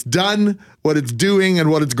 what it's done, what it's doing, and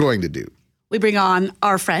what it's going to do. We bring on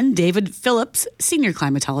our friend David Phillips, senior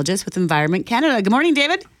climatologist with Environment Canada. Good morning,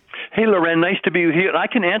 David. Hey, Loren, nice to be here. I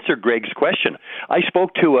can answer Greg's question. I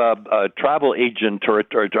spoke to a travel agent or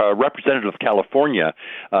a representative of California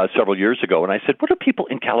several years ago, and I said, what do people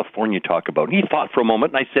in California talk about? And he thought for a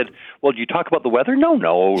moment, and I said, well, do you talk about the weather?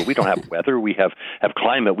 No, we don't have weather. We have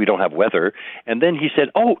climate. We don't have weather. And then he said,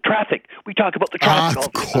 oh, traffic. We talk about the traffic.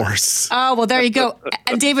 Of course. Oh, well, there you go.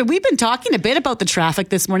 And David, we've been talking a bit about the traffic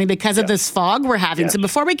this morning because of this fog we're having. Yes. So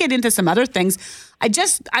before we get into some other things, I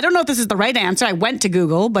don't know if this is the right answer. I went to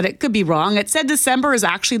Google, but it could be wrong. It said December is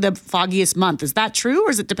actually the foggiest month. Is that true, or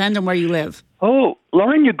does it depend on where you live? Oh,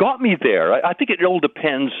 Lauren, you got me there. I think it all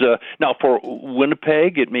depends. Now, for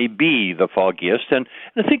Winnipeg, it may be the foggiest, and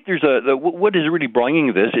I think there's what is really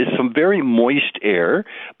bringing this is some very moist air,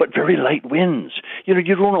 but very light winds. You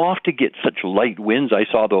don't often get such light winds. I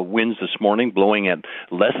saw the winds this morning blowing at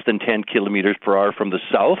less than 10 kilometers per hour from the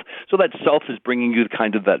south. So that south is bringing you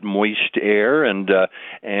kind of that moist air, and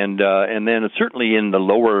then certainly in the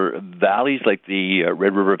lower valleys like the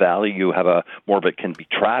Red River Valley, you have more of it can be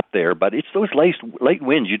trapped there. But it's those light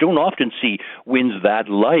winds. You don't often see winds that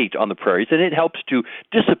light on the prairies, and it helps to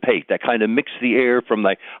dissipate that kind of mix the air from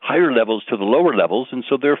the higher levels to the lower levels, and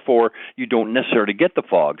so therefore you don't necessarily get the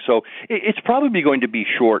fog. So it's probably going to be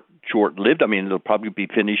short-lived. I mean, it'll probably be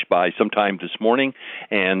finished by sometime this morning,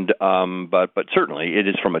 and but certainly it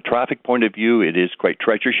is from a traffic point of view, it is quite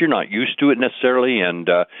treacherous. You're not used to it necessarily, and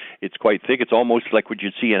it's quite thick. It's almost like what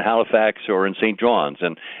you'd see in Halifax or in St. John's,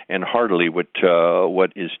 and hardly what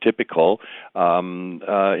is typical on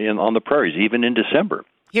the prairies, even in December.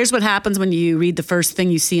 Here's what happens when you read the first thing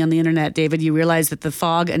you see on the internet, David. You realize that the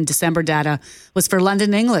fog and December data was for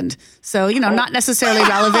London, England. So, not necessarily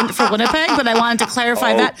relevant for Winnipeg, but I wanted to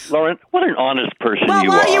clarify that. Lauren, what an honest person you are.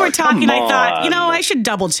 Well, while you were talking, I thought, I should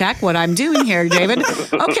double check what I'm doing here, David.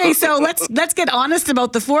 Okay, so let's get honest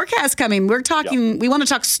about the forecast coming. We're talking, We want to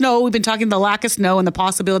talk snow. We've been talking the lack of snow and the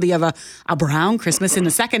possibility of a brown Christmas in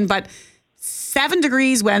a second, but 7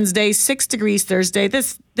 degrees Wednesday, 6 degrees Thursday.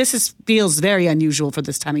 This feels very unusual for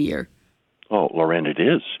this time of year. Oh, Lauren, it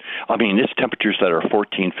is. I mean, it's temperatures that are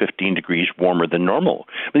 14, 15 degrees warmer than normal.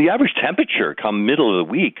 The average temperature come middle of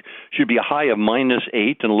the week should be a high of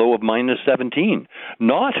 -8 and a low of -17,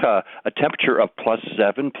 not a temperature of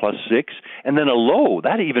 +7, +6, and then a low.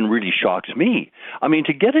 That even really shocks me. I mean,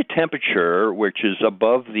 to get a temperature which is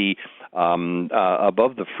above the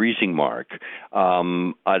freezing mark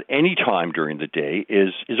at any time during the day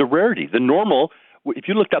is a rarity. The normal, if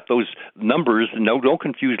you looked up those numbers, don't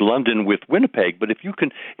confuse London with Winnipeg, but if you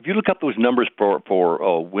look up those numbers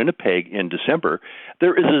for Winnipeg in December,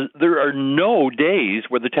 there are no days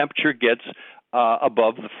where the temperature gets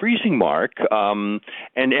above the freezing mark, and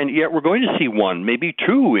yet we're going to see one, maybe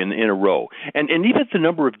two in a row. And even the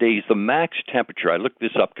number of days, the max temperature, I looked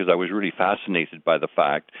this up because I was really fascinated by the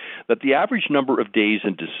fact that the average number of days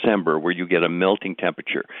in December where you get a melting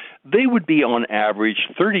temperature, they would be on average,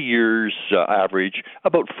 30 years average,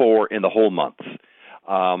 about 4 in the whole month.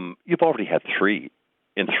 You've already had 3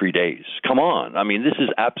 in 3 days. Come on. I mean, this is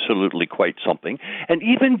absolutely quite something. And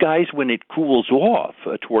even, guys, when it cools off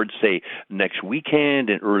towards, say, next weekend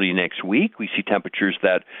and early next week, we see temperatures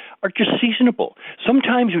that are just seasonable.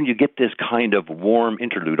 Sometimes when you get this kind of warm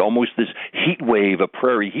interlude, almost this heat wave, a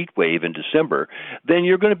prairie heat wave in December, then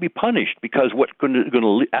you're going to be punished because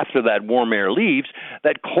after that warm air leaves,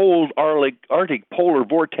 that cold Arctic polar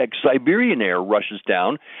vortex Siberian air rushes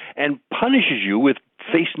down and punishes you with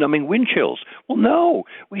face-numbing wind chills. Well, no,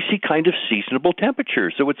 we see kind of seasonable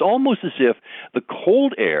temperatures. So it's almost as if the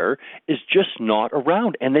cold air is just not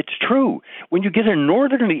around. And it's true. When you get a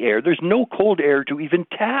northerly air, there's no cold air to even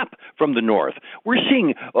tap from the north. We're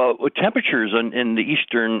seeing temperatures in the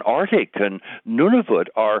eastern Arctic and Nunavut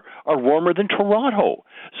are warmer than Toronto.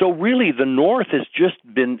 So really, the north has just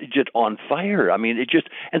been on fire. I mean,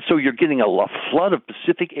 and so you're getting a flood of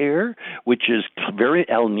Pacific air, which is very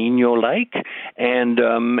El Nino-like, and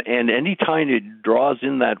any time it draws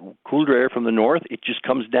in that cooler air from the north, it just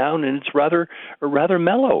comes down and it's rather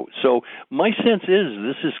mellow. So my sense is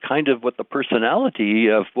this is kind of what the personality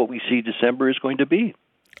of what we see December is going to be.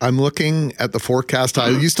 I'm looking at the forecast. I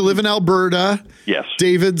used to live in Alberta, yes,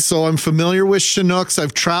 David, so I'm familiar with Chinooks.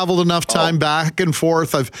 I've traveled enough time back and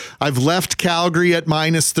forth. I've left Calgary at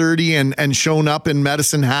 -30 and shown up in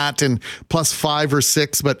Medicine Hat and +5 or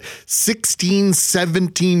 6, but 16,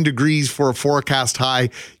 17 degrees for a forecast high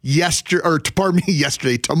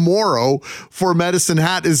yesterday, tomorrow for Medicine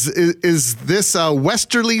Hat. Is this a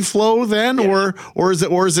westerly flow then, or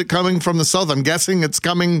is it coming from the south? I'm guessing it's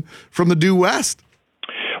coming from the due west.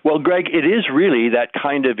 Well, Greg, it is really that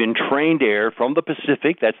kind of entrained air from the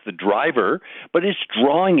Pacific. That's the driver, but it's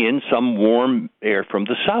drawing in some warm air from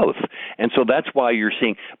the south. And so that's why you're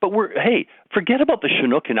seeing, but forget about the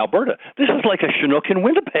Chinook in Alberta. This is like a Chinook in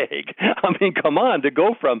Winnipeg. I mean, come on, to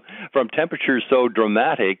go from temperatures so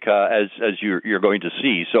dramatic as you're going to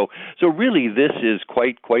see. So really this is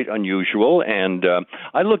quite unusual. And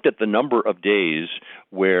I looked at the number of days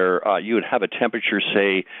where you would have a temperature,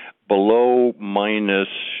 say, below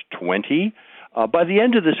 -20. By the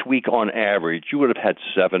end of this week, on average, you would have had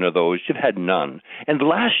 7 of those. You've had none. And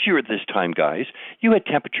last year at this time, guys, you had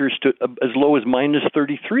temperatures as low as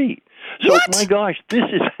 -33. So, my gosh, this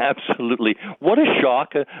is absolutely, what a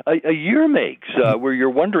shock a year makes, where you're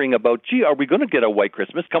wondering about, are we going to get a white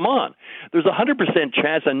Christmas? Come on. There's a 100%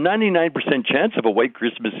 chance, a 99% chance of a white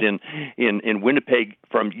Christmas in Winnipeg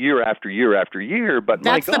from year after year after year. But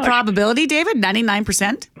that's the probability, David,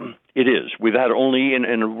 99%? It is. We've had only,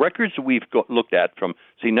 in records that we've looked at from,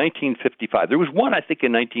 say, 1955. There was one, I think,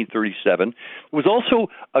 in 1937. There was also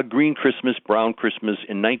a green Christmas, brown Christmas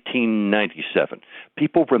in 1997.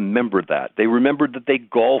 People remembered that. They remembered that they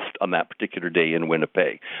golfed on that particular day in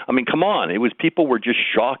Winnipeg. I mean, come on. People were just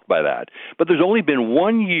shocked by that. But there's only been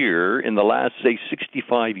 1 year in the last, say,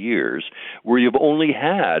 65 years where you've only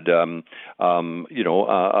had, a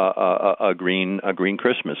green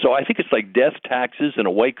Christmas. So I think it's like death, taxes, and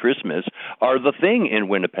a white Christmas. Christmas are the thing in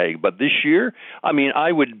Winnipeg. But this year, I mean,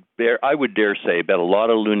 I would dare say, bet a lot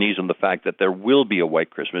of loonies on the fact that there will be a white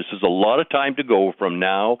Christmas. There's a lot of time to go from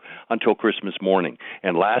now until Christmas morning.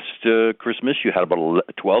 And last Christmas, you had about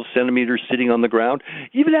 12 centimeters sitting on the ground.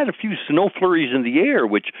 You even had a few snow flurries in the air,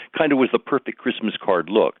 which kind of was the perfect Christmas card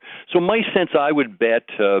look. So my sense, I would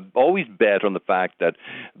always bet on the fact that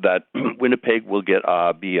Winnipeg will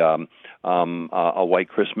be a white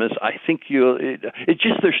Christmas. I think it's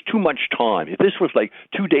just there's too much time. If this was like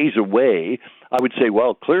 2 days away, I would say,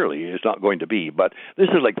 well, clearly it's not going to be. But this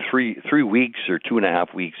is like three weeks or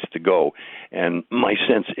 2.5 weeks to go, and my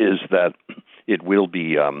sense is that it will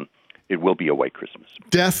be a white Christmas.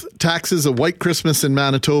 Death, taxes, a white Christmas in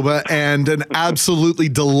Manitoba, and an absolutely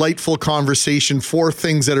delightful conversation. 4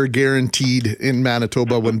 things that are guaranteed in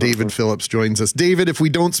Manitoba when David Phillips joins us. David, if we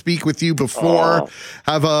don't speak with you before,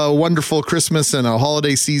 have a wonderful Christmas and a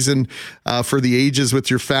holiday season for the ages with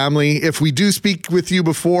your family. If we do speak with you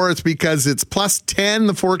before, it's because it's plus 10,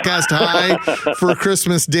 the forecast high for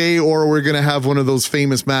Christmas Day, or we're going to have one of those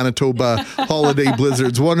famous Manitoba holiday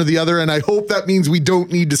blizzards, one or the other. And I hope that means we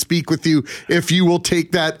don't need to speak with you if you will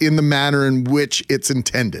take that in the manner in which it's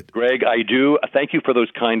intended. Greg, I do. Thank you for those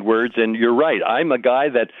kind words. And you're right. I'm a guy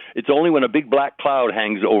that it's only when a big black cloud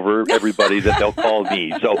hangs over everybody that they'll call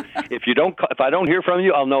me. So if I don't hear from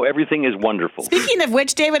you, I'll know everything is wonderful. Speaking of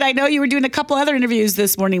which, David, I know you were doing a couple other interviews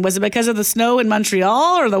this morning. Was it because of the snow in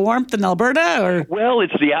Montreal or the warmth in Alberta? Or well,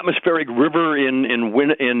 it's the atmospheric river in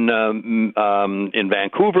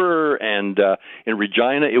Vancouver and in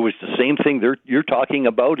Regina. It was the same thing you're talking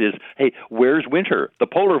about. Is hey, where's winter? The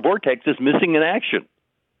polar vortex is missing in action.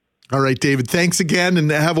 All right, David, thanks again and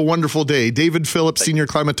have a wonderful day. David Phillips, senior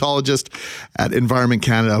climatologist at Environment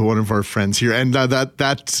Canada, one of our friends here. And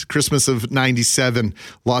that Christmas of 97,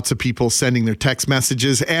 lots of people sending their text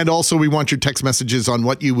messages. And also we want your text messages on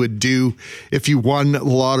what you would do if you won the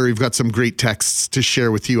lottery. We've got some great texts to share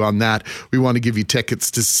with you on that. We want to give you tickets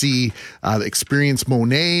to see Experience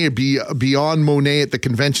Monet, Beyond Monet at the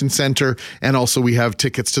Convention Center. And also we have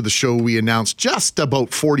tickets to the show we announced just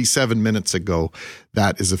about 47 minutes ago.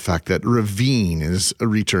 That is the fact that Ravine is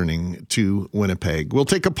returning to Winnipeg. We'll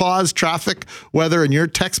take a pause, traffic, weather, and your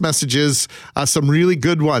text messages, some really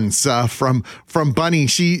good ones from Bunny.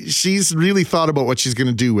 She's really thought about what she's going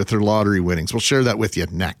to do with her lottery winnings. We'll share that with you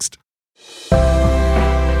next.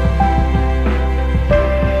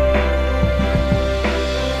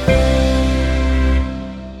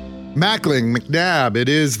 Mackling, McNabb, it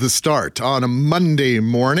is the start on a Monday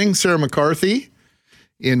morning. Sarah McCarthy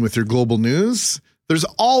in with your global news.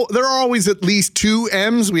 There are always at least 2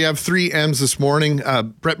 M's. We have 3 M's this morning.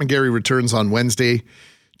 Brett Megarry returns on Wednesday,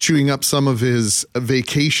 chewing up some of his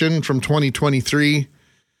vacation from 2023.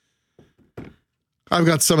 I've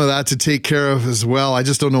got some of that to take care of as well. I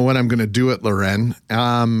just don't know when I'm going to do it, Loren.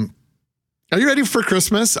 Are you ready for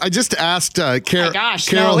Christmas? I just asked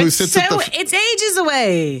Carol, who sits at the... It's ages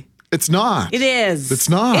away. It's not. It is. It's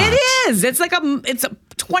not. It is. It's like it's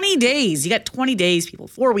 20 days. You got 20 days, people.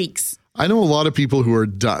 4 weeks. I know a lot of people who are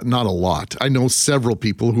not a lot. I know several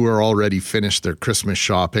people who are already finished their Christmas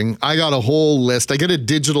shopping. I got a whole list. I get a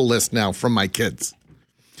digital list now from my kids.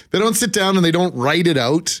 They don't sit down and they don't write it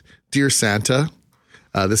out. Dear Santa,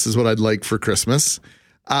 this is what I'd like for Christmas.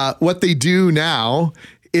 What they do now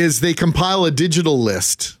is they compile a digital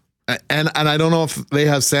list. And I don't know if they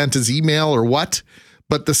have Santa's email or what,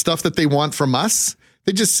 but the stuff that they want from us,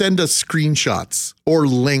 they just send us screenshots or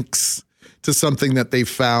links to something that they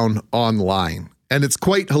found online. And it's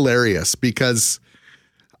quite hilarious because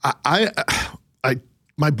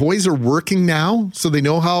my boys are working now, so they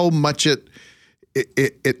know how much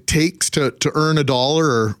it takes to earn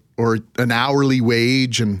 $1 or an hourly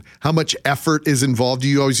wage and how much effort is involved.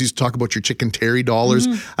 You always used to talk about your chicken terry dollars.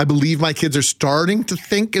 Mm-hmm. I believe my kids are starting to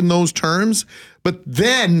think in those terms, but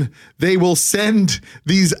then they will send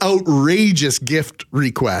these outrageous gift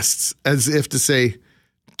requests as if to say,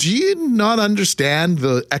 do you not understand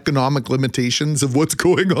the economic limitations of what's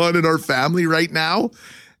going on in our family right now?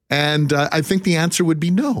 And I think the answer would be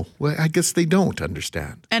no. Well, I guess they don't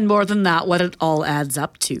understand. And more than that, what it all adds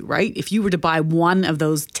up to, right? If you were to buy one of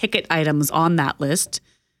those ticket items on that list,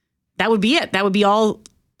 that would be it. That would be all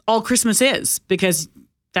Christmas is, because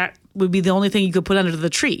that would be the only thing you could put under the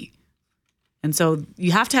tree. And so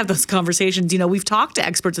you have to have those conversations. You know, we've talked to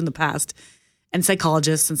experts in the past and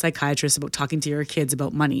psychologists and psychiatrists about talking to your kids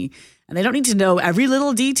about money. And they don't need to know every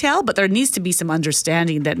little detail, but there needs to be some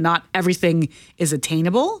understanding that not everything is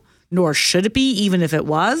attainable, nor should it be, even if it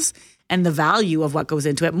was, and the value of what goes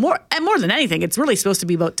into it. More than anything, it's really supposed to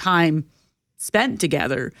be about time spent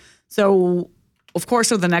together. So of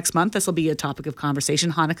course, over the next month, this will be a topic of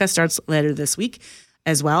conversation. Hanukkah starts later this week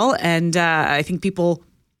as well. And I think people,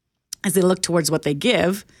 as they look towards what they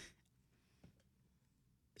give,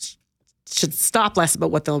 should stop less about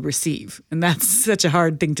what they'll receive. And that's such a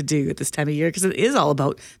hard thing to do at this time of year because it is all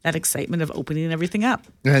about that excitement of opening everything up.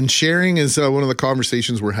 And sharing is one of the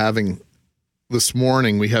conversations we're having this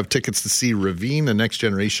morning. We have tickets to see Ravine, The Next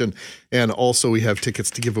Generation, and also we have tickets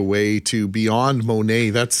to give away to Beyond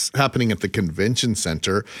Monet. That's happening at the Convention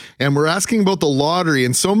Center. And we're asking about the lottery,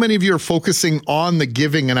 and so many of you are focusing on the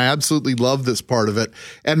giving, and I absolutely love this part of it.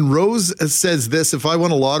 And Rose says this: if I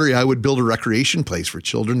won a lottery, I would build a recreation place for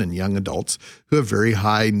children and young adults who have very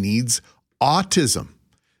high needs. Autism.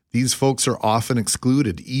 These folks are often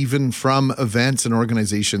excluded, even from events and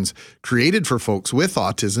organizations created for folks with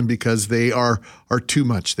autism because they are too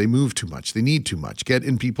much. They move too much. They need too much, get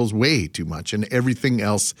in people's way too much, and everything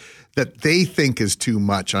else that they think is too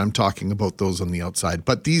much. I'm talking about those on the outside.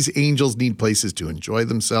 But these angels need places to enjoy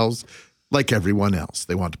themselves like everyone else.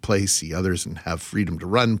 They want to play, see others, and have freedom to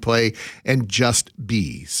run, play, and just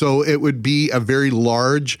be. So it would be a very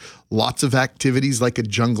large, lots of activities like a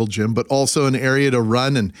jungle gym, but also an area to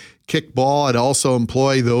run and kick ball. I'd also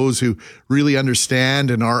employ those who really understand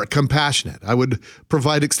and are compassionate. I would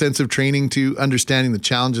provide extensive training to understanding the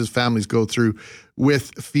challenges families go through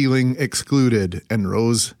with feeling excluded. And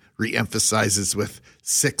Rose reemphasizes with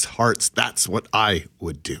 6 hearts. That's what I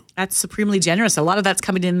would do. That's supremely generous. A lot of that's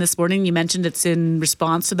coming in this morning. You mentioned it's in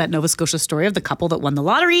response to that Nova Scotia story of the couple that won the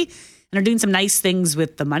lottery and are doing some nice things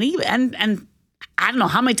with the money. And I don't know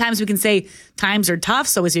how many times we can say times are tough.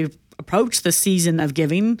 So as you approach the season of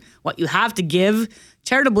giving, what you have to give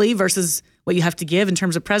charitably versus what you have to give in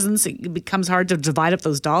terms of presents, it becomes hard to divide up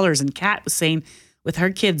those dollars. And Kat was saying with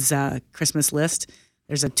her kids' Christmas list,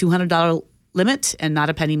 there's a $200 limit and not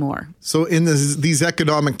a penny more. So in these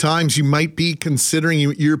economic times, you might be considering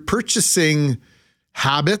your purchasing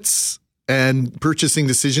habits and purchasing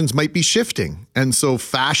decisions might be shifting. And so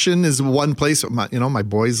fashion is one place. My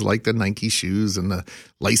boys like the Nike shoes and the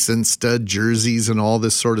licensed jerseys and all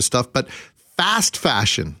this sort of stuff. But fast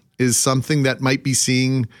fashion is something that might be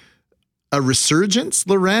seeing a resurgence,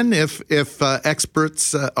 Loren, if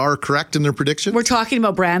experts are correct in their prediction. We're talking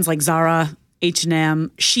about brands like Zara,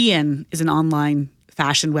 H&M. Shein is an online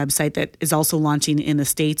fashion website that is also launching in the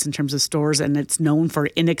States in terms of stores, and it's known for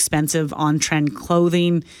inexpensive on-trend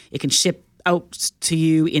clothing. It can ship out to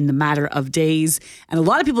you in the matter of days. And a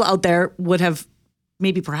lot of people out there would have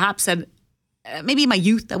perhaps said, maybe in my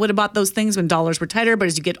youth, I would have bought those things when dollars were tighter. But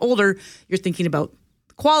as you get older, you're thinking about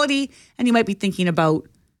quality, and you might be thinking about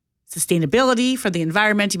sustainability for the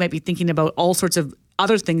environment. You might be thinking about all sorts of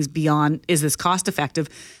other things beyond, is this cost effective?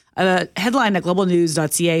 A headline at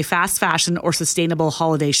globalnews.ca, fast fashion or sustainable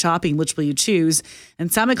holiday shopping, which will you choose?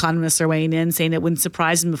 And some economists are weighing in saying it wouldn't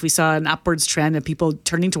surprise them if we saw an upwards trend of people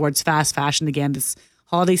turning towards fast fashion again this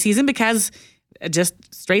holiday season because just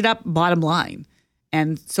straight up bottom line.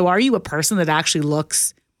 And so are you a person that actually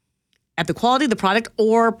looks at the quality of the product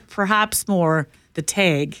or perhaps more the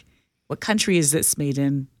tag? What country is this made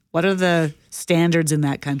in? What are the standards in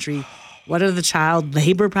that country? What are the child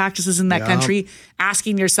labor practices in that country?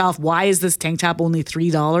 Asking yourself, why is this tank top only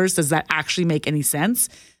 $3? Does that actually make any sense?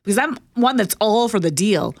 Because I'm one that's all for the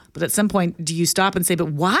deal. But at some point, do you stop and say,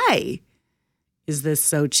 but why is this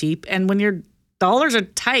so cheap? And when your dollars are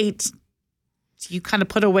tight, you kind of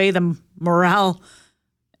put away the morale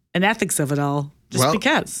and ethics of it all.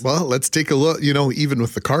 Because. Well, let's take a look. Even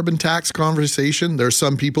with the carbon tax conversation, there's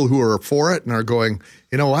some people who are for it and are going,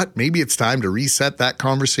 you know what? Maybe it's time to reset that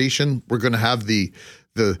conversation. We're going to have the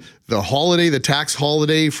holiday, the tax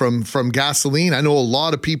holiday from gasoline. I know a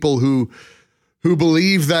lot of people who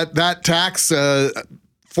believe that tax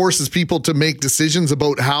forces people to make decisions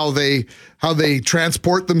about how they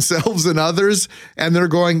transport themselves and others. And they're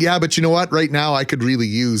going, yeah, but you know what? Right now, I could really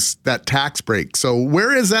use that tax break. So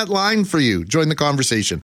where is that line for you? Join the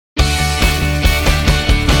conversation.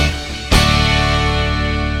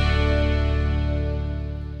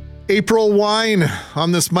 April wine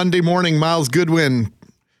on this Monday morning. Miles Goodwin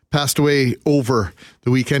passed away over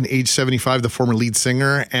the weekend, age 75, the former lead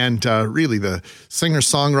singer and really the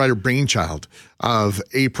singer-songwriter brainchild of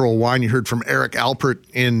April Wine. You heard from Eric Alpert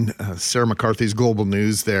in Sarah McCarthy's Global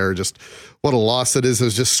News there. Just what a loss it is. I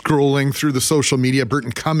was just scrolling through the social media.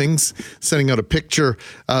 Burton Cummings sending out a picture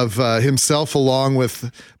of himself along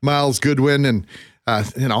with Miles Goodwin. And,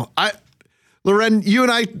 Loren, you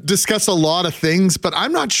and I discuss a lot of things, but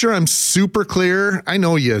I'm not sure I'm super clear. I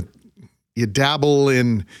know you dabble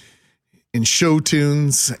in in show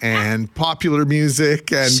tunes and popular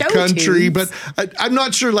music and Show country. tunes? But I'm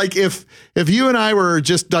not sure, like, if you and I were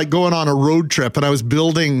just like going on a road trip and I was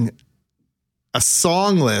building a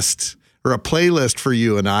song list or a playlist for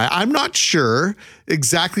you and I'm not sure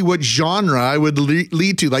exactly what genre I would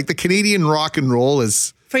lead to. Like, the Canadian rock and roll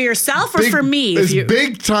is... For yourself or for me? It's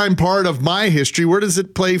big time part of my history. Where does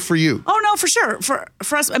it play for you? Oh, no, for sure.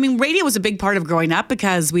 For us, I mean, radio was a big part of growing up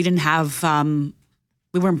because we didn't have,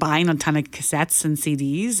 we weren't buying a ton of cassettes and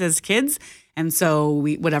CDs as kids. And so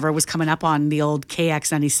whatever was coming up on the old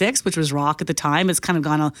KX96, which was rock at the time, it's kind of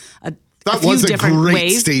gone a few different great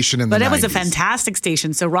ways. Station in the 90s. But it was a fantastic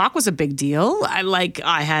station. So rock was a big deal.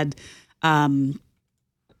 I had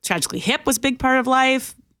Tragically Hip was a big part of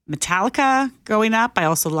life. Metallica growing up. I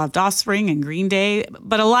also loved Offspring and Green Day,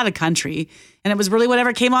 but a lot of country. And it was really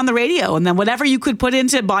whatever came on the radio. And then whatever you could put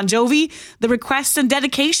into Bon Jovi, the requests and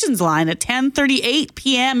dedications line at 10:38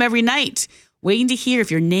 p.m. every night, waiting to hear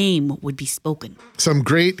if your name would be spoken. Some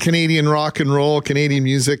great Canadian rock and roll, Canadian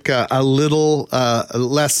music, a little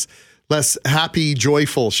less happy,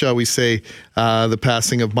 joyful, shall we say, the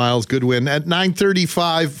passing of Miles Goodwin. At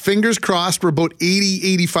 9:35, fingers crossed, we're about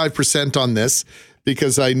 85% on this,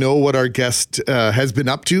 because I know what our guest has been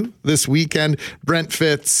up to this weekend. Brent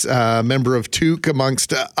Fitz, member of Toque,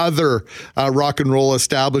 amongst other rock and roll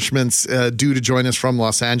establishments, due to join us from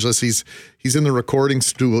Los Angeles. He's in the recording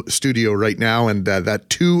studio right now, and that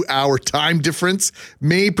 2-hour time difference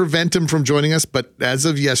may prevent him from joining us. But as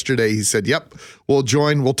of yesterday, he said, yep, we'll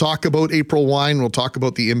join. We'll talk about April Wine. We'll talk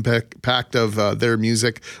about the impact of their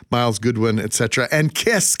music, Miles Goodwin, etc. And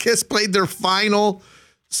Kiss played their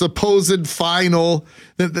supposed final.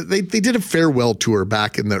 They did a farewell tour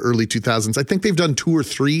back in the early 2000s. I think they've done 2 or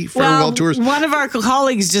 3 farewell tours. One of our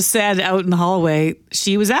colleagues just said out in the hallway,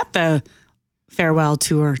 she was at the farewell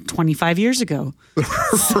tour 25 years ago.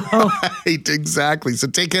 Right, exactly. So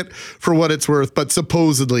take it for what it's worth, but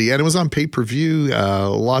supposedly, and it was on pay-per-view,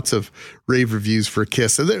 lots of rave reviews for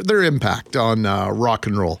Kiss, their impact on rock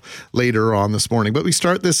and roll later on this morning. But we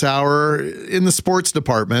start this hour in the sports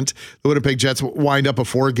department. The Winnipeg Jets wind up a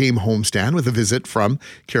 4-game homestand with a visit from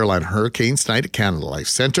Carolina Hurricanes tonight at Canada Life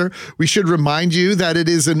Centre. We should remind you that it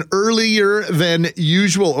is an earlier than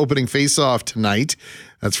usual opening face-off tonight.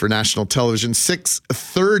 That's for national television,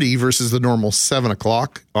 6:30 versus the normal 7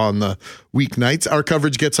 o'clock on the weeknights. Our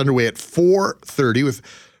coverage gets underway at 4:30 with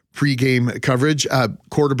pregame coverage.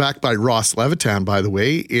 Quarterback by Ross Levitan, by the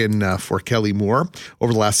way, for Kelly Moore.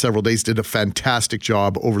 Over the last several days, did a fantastic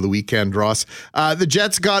job over the weekend, Ross. The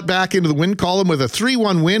Jets got back into the win column with a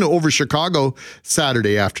 3-1 win over Chicago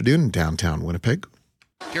Saturday afternoon in downtown Winnipeg.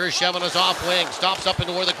 Kirishevin is off wing, stops up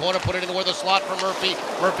into the corner, put it into the slot for Murphy.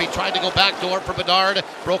 Murphy tried to go back door for Bedard,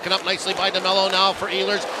 broken up nicely by DeMello now for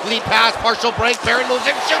Ehlers. Lead pass, partial break, Barron moves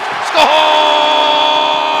in, shoots, scores!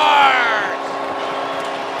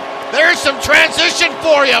 There's some transition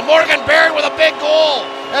for you. Morgan Barron with a big goal,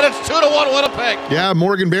 and it's 2-1 Winnipeg. Yeah,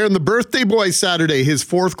 Morgan Barron, the birthday boy Saturday, his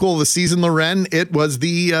 4th goal of the season, Loren. It was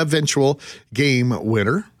the eventual game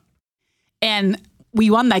winner. And we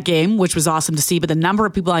won that game, which was awesome to see. But the number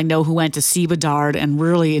of people I know who went to see Bedard and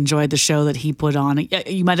really enjoyed the show that he put on,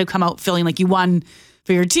 you might have come out feeling like you won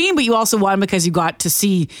for your team, but you also won because you got to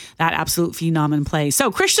see that absolute phenom play. So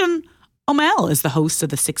Christian O'Mell is the host of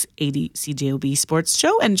the 680 CJOB Sports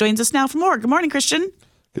Show and joins us now for more. Good morning, Christian.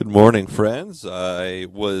 Good morning, friends. I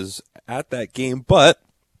was at that game, but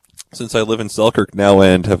since I live in Selkirk now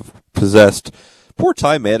and have possessed poor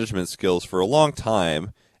time management skills for a long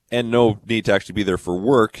time, and no need to actually be there for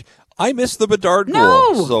work, I missed the Bedard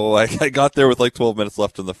goal. So I got there with like 12 minutes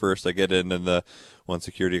left in the first. I get in, and the one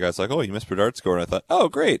security guy's like, "Oh, you missed Bedard's score." And I thought, "Oh,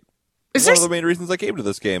 great. One of the main reasons I came to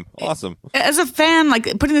this game. Awesome." As a fan,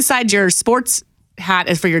 like putting aside your sports hat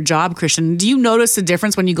as for your job, Christian, do you notice the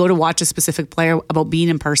difference when you go to watch a specific player about being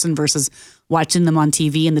in person versus watching them on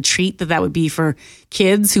TV, and the treat that would be for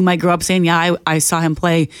kids who might grow up saying, "Yeah, I saw him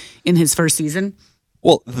play in his first season"?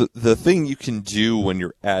 Well, the thing you can do when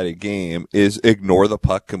you're at a game is ignore the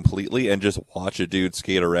puck completely and just watch a dude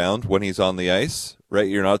skate around when he's on the ice, right?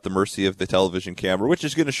 You're not at the mercy of the television camera, which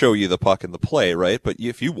is going to show you the puck and the play, right? But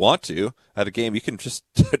if you want to, at a game, you can just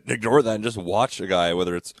ignore that and just watch a guy,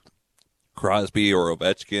 whether it's Crosby or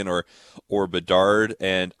Ovechkin or Bedard.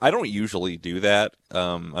 And I don't usually do that.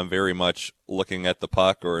 I'm very much looking at the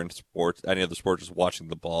puck, or in sports, any other sport, just watching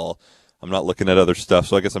the ball. I'm not looking at other stuff,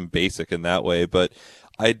 so I guess I'm basic in that way. But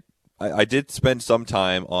I did spend some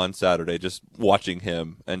time on Saturday just watching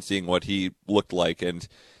him and seeing what he looked like. And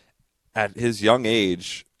at his young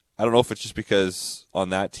age, I don't know if it's just because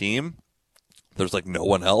on that team there's like no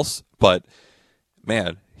one else, but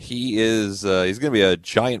man, he's going to be a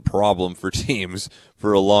giant problem for teams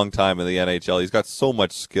for a long time in the NHL. He's got so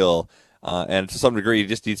much skill, and to some degree, he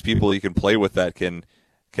just needs people he can play with that can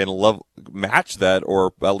match that,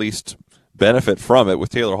 or at least benefit from it. With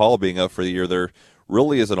Taylor Hall being out for the year, there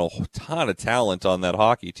really isn't a ton of talent on that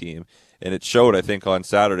hockey team, and it showed, I think, on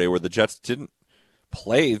Saturday, where the Jets didn't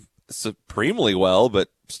play supremely well, but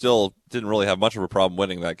still didn't really have much of a problem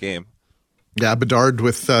winning that game. Yeah, Bedard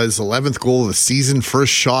with his 11th goal of the season,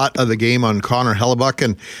 first shot of the game on Connor Hellebuck.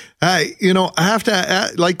 And, I have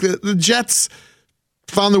to, the Jets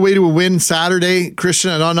found their way to a win Saturday.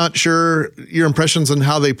 Christian, I'm not sure your impressions on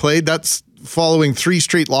how they played. That's following 3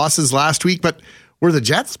 straight losses last week. But were the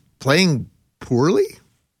Jets playing poorly?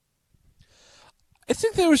 I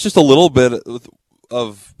think there was just a little bit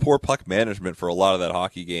of poor puck management for a lot of that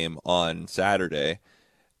hockey game on Saturday.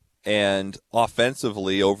 And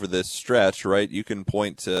offensively over this stretch, right, you can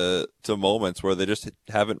point to moments where they just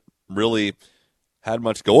haven't really had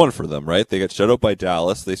much going for them, right? They got shut out by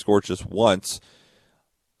Dallas. They scored just once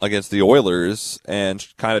against the Oilers and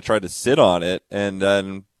kind of tried to sit on it. And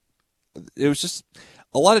then it was just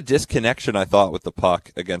a lot of disconnection, I thought, with the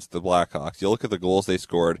puck against the Blackhawks. You look at the goals they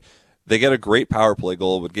scored. They get a great power play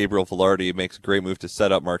goal with Gabriel Velarde makes a great move to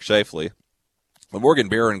set up Mark Scheifele. The Morgan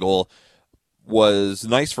Barron goal was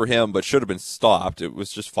nice for him, but should have been stopped. It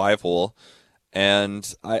was just 5-hole, and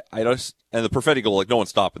the Perfetti goal, no one's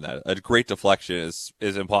stopping that. A great deflection is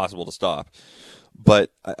impossible to stop.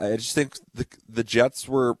 But I just think the Jets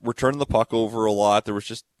were turning the puck over a lot. There was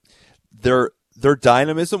just their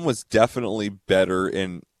dynamism was definitely better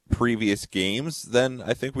in previous games than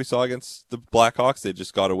I think we saw against the Blackhawks. They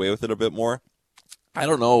just got away with it a bit more. I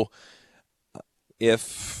don't know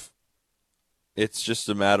if it's just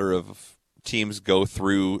a matter of teams go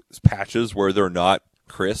through patches where they're not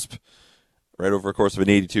crisp, right? Over the course of an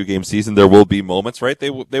 82-game season, there will be moments, right? They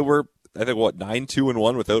were, I think,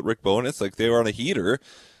 9-2-1 without Rick Bowness. Like, they were on a heater,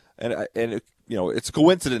 and it's a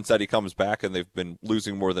coincidence that he comes back and they've been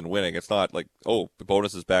losing more than winning. It's not like, oh, the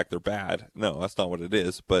Bowness is back, they're bad. No, that's not what it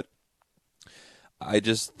is. But I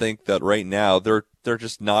just think that right now they're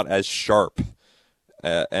just not as sharp,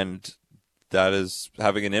 and that is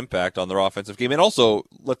having an impact on their offensive game. And also,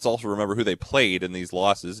 let's also remember who they played in these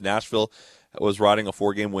losses. Nashville was riding a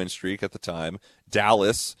 4-game win streak at the time.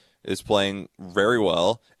 Dallas is playing very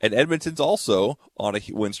well. And Edmonton's also on a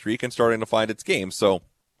win streak and starting to find its game. So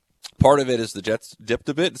part of it is the Jets dipped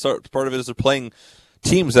a bit. Part of it is they're playing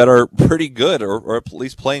teams that are pretty good, or at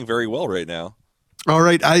least playing very well right now. All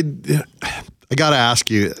right. I got to ask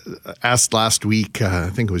you, asked last week, I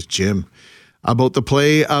think it was Jim, about the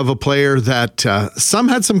play of a player that some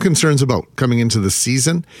had some concerns about coming into the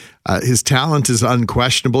season. His talent is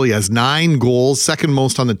unquestionable. He has 9 goals, second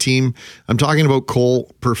most on the team. I'm talking about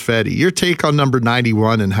Cole Perfetti. Your take on number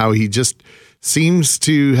 91 and how he just seems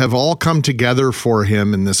to have all come together for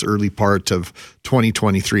him in this early part of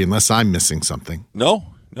 2023, unless I'm missing something.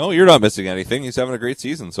 No, you're not missing anything. He's having a great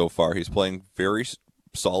season so far. He's playing very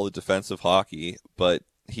solid defensive hockey, but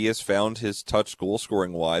he has found his touch goal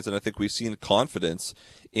scoring wise, and I think we've seen confidence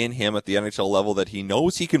in him at the NHL level that he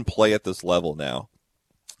knows he can play at this level now.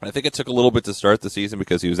 And I think it took a little bit to start the season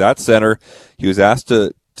because he was at center. He was asked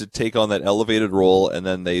to take on that elevated role, and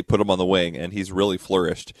then they put him on the wing, and he's really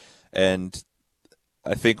flourished. And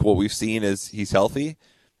I think what we've seen is he's healthy.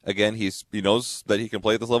 Again, he knows that he can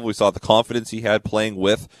play at this level. We saw the confidence he had playing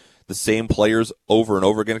with the same players over and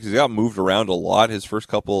over again because he got moved around a lot his first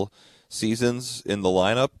couple seasons in the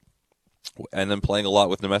lineup, and then playing a lot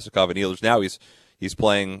with Nemestikov and Ehlers. Now he's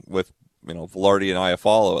playing with Velarde and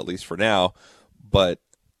Iafallo, at least for now, but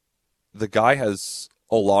the guy has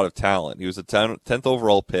a lot of talent. He was a 10th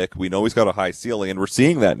overall pick. We know he's got a high ceiling, and we're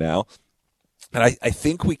seeing that now. And I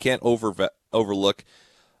think we can't overlook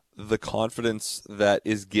the confidence that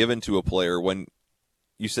is given to a player when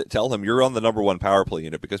you tell him you're on the number 1 power play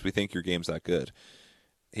unit because we think your game's that good.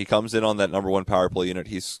 He comes in on that number 1 power play unit.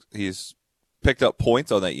 He's picked up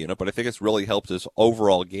points on that unit, but I think it's really helped his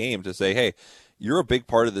overall game to say, hey, you're a big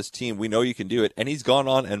part of this team. We know you can do it. And he's gone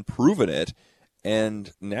on and proven it.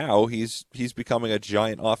 And now he's becoming a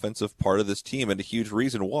giant offensive part of this team, and a huge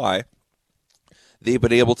reason why they've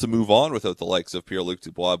been able to move on without the likes of Pierre-Luc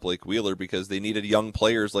Dubois, Blake Wheeler, because they needed young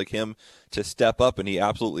players like him to step up, and he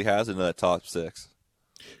absolutely has in that top 6.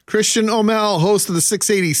 Christian O'Mell, host of the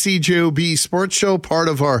 680 CJOB Sports Show, part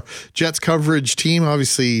of our Jets coverage team,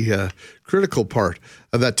 obviously a critical part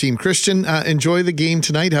of that team. Christian, enjoy the game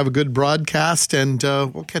tonight. Have a good broadcast, and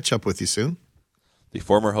we'll catch up with you soon. The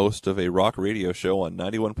former host of a rock radio show on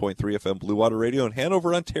 91.3 FM Blue Water Radio in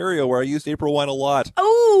Hanover, Ontario, where I used April Wine a lot.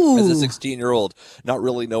 Oh! As a 16-year-old, not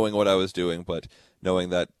really knowing what I was doing, but knowing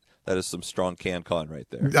that is some strong CanCon right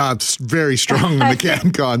there. It's very strong in the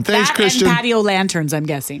CanCon. Thanks, that Christian. And patio lanterns, I'm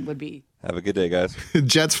guessing, would be. Have a good day, guys.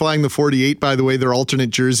 Jets flying the 48, by the way, their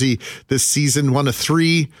alternate jersey this season, one of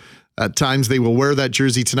 3 times they will wear that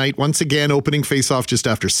jersey tonight. Once again, opening face-off just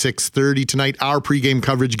after 6:30 tonight. Our pregame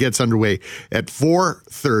coverage gets underway at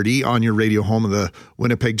 4:30 on your radio home of the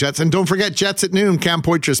Winnipeg Jets. And don't forget, Jets at noon. Cam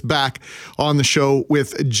Poitras back on the show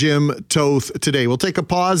with Jim Toth today. We'll take a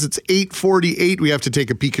pause. It's 8:48. We have to take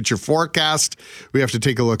a peek at your forecast. We have to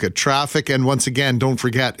take a look at traffic. And once again, don't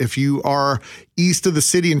forget, if you are east of the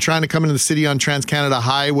city and trying to come into the city on Trans-Canada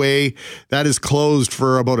Highway, that is closed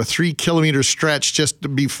for about a 3-kilometer stretch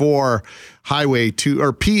just before Highway 2,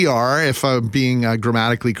 or PR, if I'm being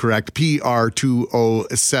grammatically correct, PR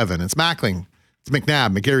 207. It's Mackling. It's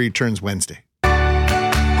McNabb. Megarry returns Wednesday.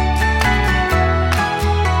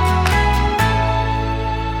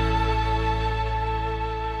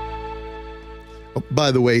 Oh,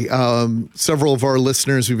 by the way, several of our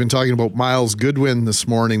listeners, we've been talking about Miles Goodwin this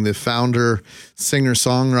morning, the founder,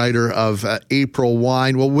 singer-songwriter of April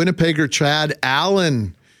Wine. Well, Winnipegger Chad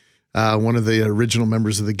Allen, one of the original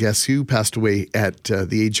members of the Guess Who, passed away at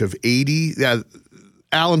the age of 80.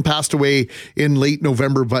 Allen passed away in late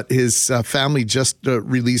November, but his family just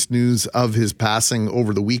released news of his passing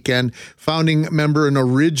over the weekend. Founding member and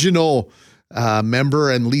original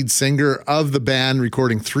member and lead singer of the band,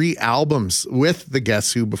 recording 3 albums with the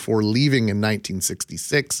Guess Who before leaving in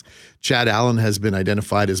 1966. Chad Allen has been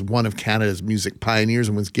identified as one of Canada's music pioneers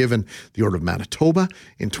and was given the Order of Manitoba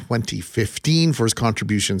in 2015 for his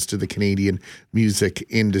contributions to the Canadian music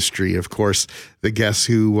industry. Of course, the Guess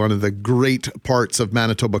Who, one of the great parts of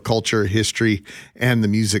Manitoba culture, history, and the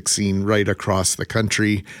music scene right across the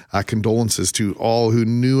country. Condolences to all who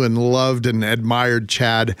knew and loved and admired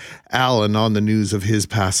Chad Allen on the news of his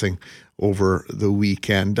passing over the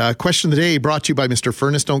weekend. Question of the day brought to you by Mr.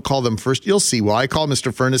 Furnace. Don't call them first. You'll see why. Call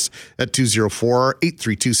Mr. Furnace at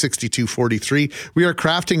 204-832-6243. We are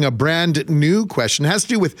crafting a brand new question. It has to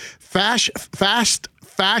do with fast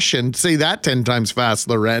fashion. Say that 10 times fast,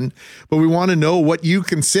 Loren. But we want to know what you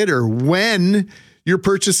consider when you're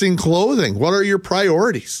purchasing clothing. What are your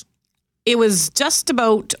priorities? It was just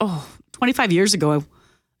about 25 years ago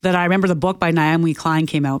that I remember the book by Naomi Klein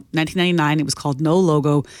came out, 1999. It was called No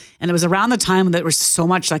Logo. And it was around the time that there was so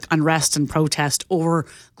much like unrest and protest over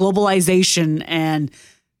globalization and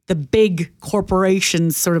the big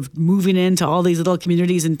corporations sort of moving into all these little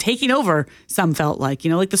communities and taking over, some felt like,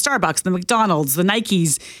 like the Starbucks, the McDonald's, the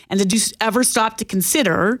Nikes. And did you ever stop to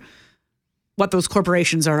consider what those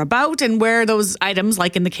corporations are about and where those items,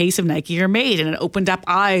 like in the case of Nike, are made? And it opened up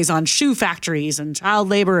eyes on shoe factories and child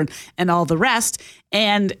labor and all the rest.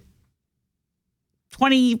 And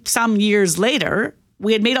 20-some years later,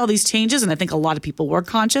 we had made all these changes, and I think a lot of people were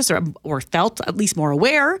conscious or felt at least more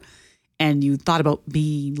aware. And you thought about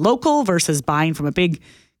being local versus buying from a big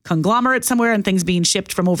conglomerate somewhere and things being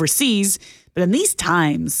shipped from overseas. But in these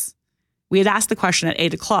times, we had asked the question at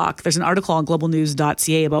 8 o'clock. There's an article on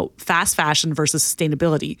globalnews.ca about fast fashion versus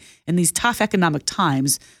sustainability. In these tough economic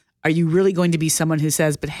times, are you really going to be someone who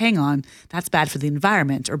says, but hang on, that's bad for the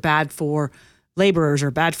environment or bad for laborers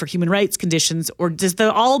or bad for human rights conditions? Or does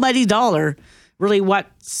the almighty dollar really what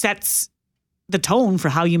sets the tone for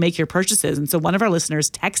how you make your purchases? And so one of our listeners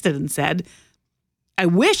texted and said, I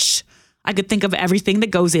wish I could think of everything that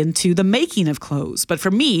goes into the making of clothes. But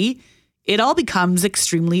for me, it all becomes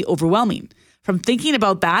extremely overwhelming. From thinking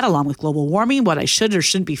about that, along with global warming, what I should or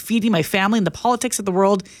shouldn't be feeding my family, and the politics of the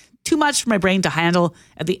world, too much for my brain to handle.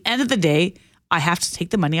 At the end of the day, I have to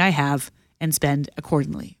take the money I have and spend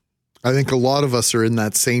accordingly. I think a lot of us are in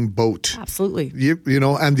that same boat. Absolutely.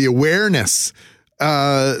 And the awareness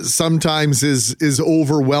sometimes is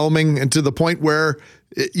overwhelming, and to the point where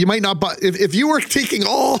you might not buy. If you were taking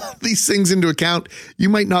all these things into account, you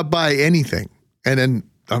might not buy anything. And then,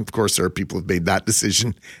 of course, there are people who have made that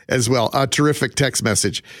decision as well. A terrific text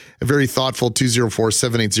message, a very thoughtful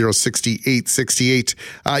 204-780-6868.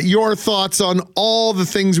 Your thoughts on all the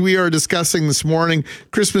things we are discussing this morning.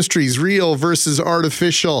 Christmas trees, real versus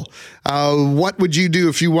artificial. What would you do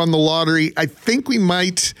if you won the lottery? I think we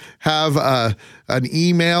might have an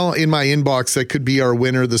email in my inbox that could be our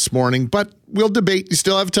winner this morning, but we'll debate. You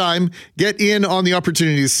still have time. Get in on the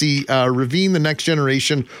opportunity to see Ravine, the Next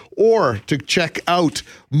Generation, or to check out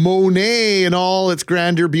Monet and all its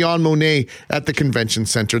grandeur beyond Monet at the Convention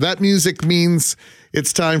Center. That music means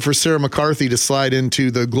it's time for Sarah McCarthy to slide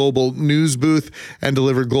into the Global News booth and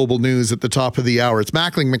deliver global news at the top of the hour. It's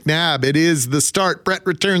Mackling McNabb. It is the start. Brett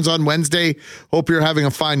returns on Wednesday. Hope you're having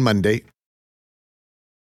a fine Monday.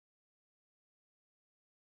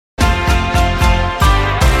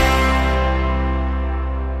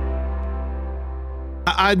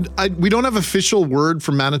 We don't have official word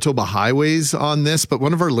from Manitoba Highways on this, but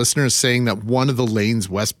one of our listeners saying that one of the lanes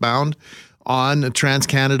westbound on a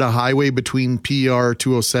Trans-Canada Highway between PR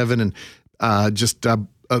 207 and just a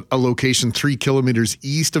location 3 kilometers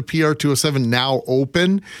east of PR 207 now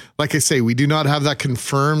open. Like I say, we do not have that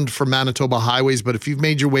confirmed from Manitoba Highways, but if you've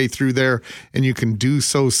made your way through there and you can do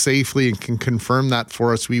so safely and can confirm that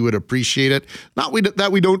for us, we would appreciate it. Not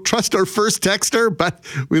that we don't trust our first texter, but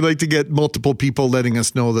we like to get multiple people letting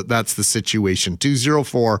us know that that's the situation.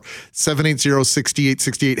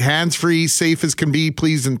 204-780-6868. Hands-free, safe as can be,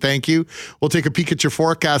 please and thank you. We'll take a peek at your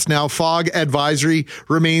forecast now. Fog advisory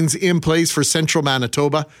remains in place for central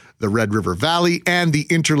Manitoba, the Red River Valley, and the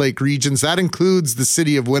Interlake regions. That includes the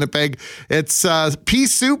city of Winnipeg. It's pea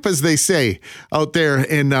soup, as they say, out there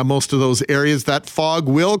in most of those areas. That fog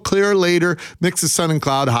will clear later. Mix of sun and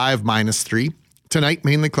cloud, high of -3. Tonight,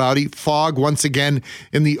 mainly cloudy. Fog once again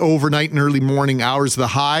in the overnight and early morning hours. The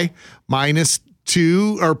high,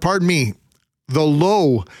 -2, or pardon me, the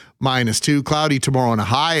low, -2. Cloudy tomorrow and a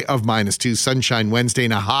high of -2. Sunshine Wednesday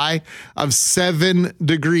and a high of 7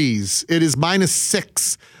 degrees. It is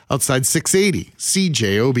 -6 outside 680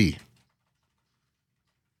 CJOB.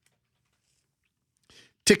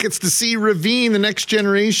 Tickets to see Ravine, The Next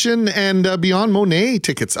Generation, and Beyond Monet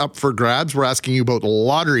tickets up for grabs. We're asking you about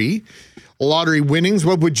lottery winnings.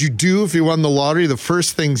 What would you do if you won the lottery? The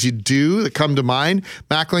first things you do that come to mind.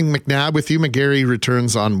 Mackling McNabb with you. Megarry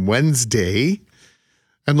returns on Wednesday.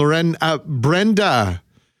 And Loren, Brenda,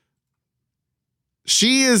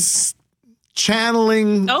 she is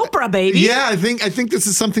channeling Oprah, baby. Yeah, I think this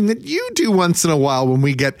is something that you do once in a while when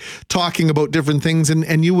we get talking about different things,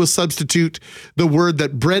 and you will substitute the word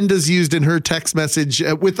that Brenda's used in her text message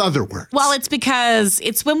with other words. Well, it's because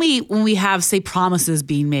it's when we have, say, promises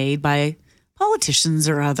being made by politicians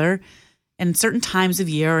or other, and certain times of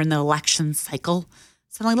year in the election cycle.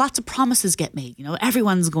 Suddenly lots of promises get made. You know,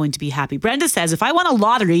 everyone's going to be happy. Brenda says, if I won a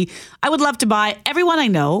lottery, I would love to buy everyone I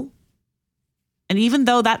know. And even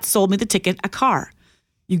though that sold me the ticket, a car.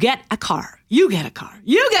 You get a car. You get a car.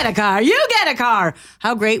 You get a car. You get a car.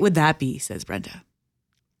 How great would that be, says Brenda.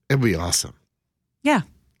 It'd be awesome. Yeah.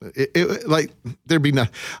 There'd be no.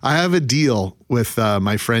 I have a deal with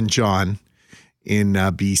my friend John in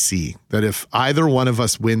BC that if either one of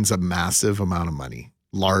us wins a massive amount of money,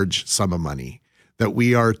 large sum of money, that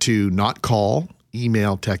we are to not call,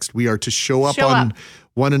 email, text. We are to show up on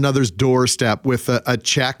one another's doorstep with a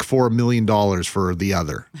check for $1 million for the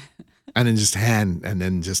other. And then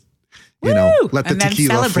just let the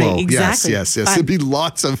tequila flow. Exactly. Yes. It'd be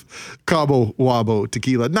lots of Cabo Wabo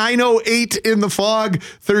tequila. 908 in the fog.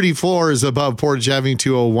 34 is above Portage Avenue,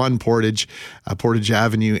 201 Portage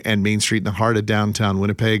Avenue and Main Street in the heart of downtown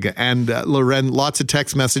Winnipeg. And Loren, lots of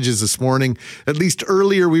text messages this morning. At least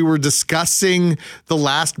earlier we were discussing the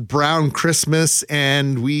last Brown Christmas,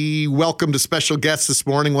 and we welcomed a special guest this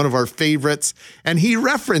morning, one of our favorites. And he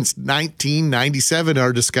referenced 1997,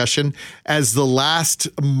 our discussion, as the last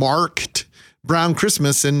marked Brown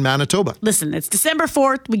Christmas in Manitoba. Listen, it's December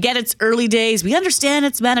 4th. We get its early days. We understand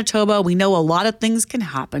it's Manitoba. We know a lot of things can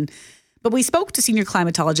happen. But we spoke to senior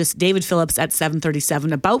climatologist David Phillips at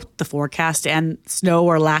 7:37 about the forecast and snow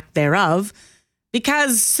or lack thereof,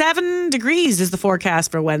 because 7 degrees is the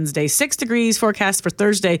forecast for Wednesday, 6 degrees forecast for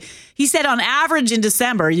Thursday. He said on average in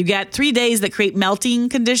December, you get 3 days that create melting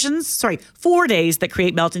conditions. 4 days that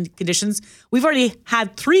create melting conditions. We've already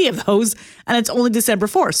had 3 of those, and it's only December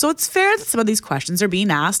 4th. So it's fair that some of these questions are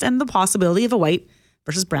being asked and the possibility of a white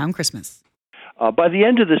versus brown Christmas. By the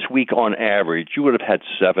end of this week, on average, you would have had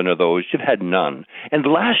 7 of those. You've had none. And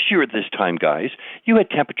last year at this time, guys, you had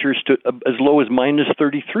temperatures as low as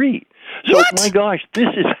 -33. So, what? My gosh, this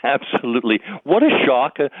is absolutely, what a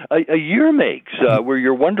shock a year makes, where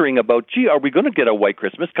you're wondering about, gee, are we going to get a white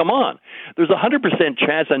Christmas? Come on. There's a 100%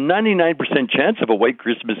 chance, a 99% chance of a white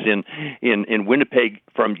Christmas in Winnipeg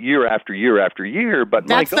from year after year after year. But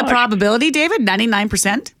that's the probability, David?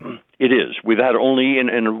 99%? It is. We've had only,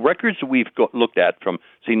 in records that we've looked at from,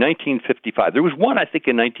 say, 1955. There was one, I think,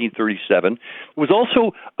 in 1937. There was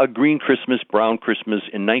also a green Christmas, brown Christmas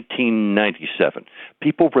in 1997.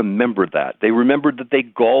 People remember that. They remembered that they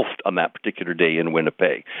golfed on that particular day in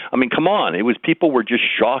Winnipeg. I mean, come on. People were just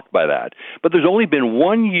shocked by that. But there's only been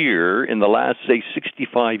 1 year in the last, say,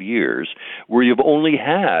 65 years where you've only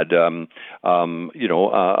had, a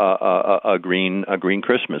green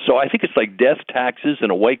Christmas. So I think it's like death, taxes,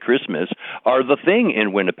 and a white Christmas are the thing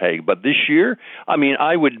in Winnipeg. But this year, I mean,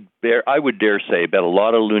 I would dare say, bet a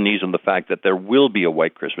lot of loonies on the fact that there will be a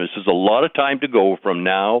white Christmas. There's a lot of time to go from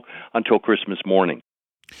now until Christmas morning.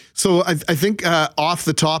 So I think off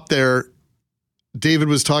the top there, David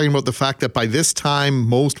was talking about the fact that by this time,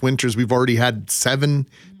 most winters, we've already had 7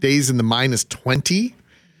 days in the minus 20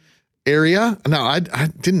 area. Now, I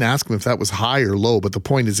didn't ask him if that was high or low, but the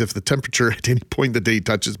point is if the temperature at any point in the day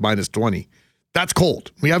touches minus 20, that's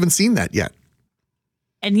cold. We haven't seen that yet.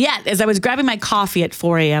 And yet, as I was grabbing my coffee at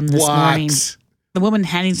 4 a.m. this morning, the woman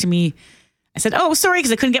handing to me, I said, oh, sorry,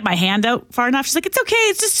 because I couldn't get my hand out far enough. She's like, it's okay.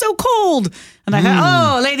 It's just so cold. And I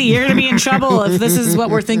thought, oh, lady, you're going to be in trouble if this is what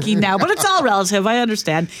we're thinking now. But it's all relative. I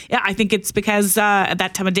understand. Yeah, I think it's because at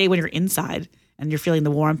that time of day when you're inside and you're feeling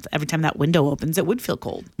the warmth, every time that window opens, it would feel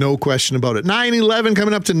cold. No question about it. 9/11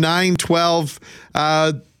 coming up to 9/12.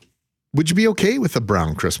 Would you be okay with a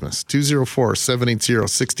brown Christmas?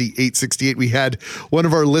 204-780-6868. We had one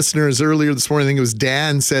of our listeners earlier this morning, I think it was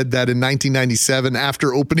Dan, said that in 1997,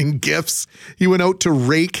 after opening gifts, he went out to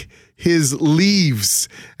rake his leaves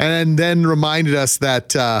and then reminded us that,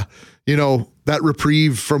 that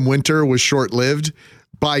reprieve from winter was short-lived.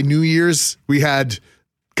 By New Year's, we had a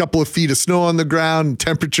couple of feet of snow on the ground.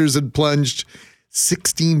 Temperatures had plunged.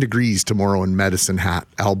 16 degrees tomorrow in Medicine Hat,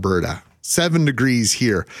 Alberta. 7 degrees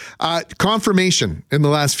here. Confirmation in the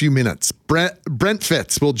last few minutes. Brent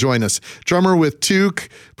Fitz will join us. Drummer with Toque,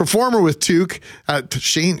 performer with Toque.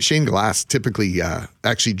 Shane Glass typically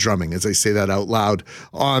actually drumming, as I say that out loud,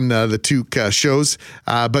 on the Toque shows.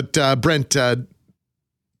 But Brent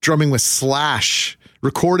drumming with Slash,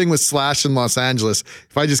 recording with Slash in Los Angeles.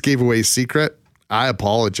 If I just gave away a secret, I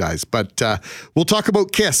apologize, but we'll talk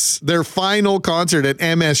about Kiss, their final concert at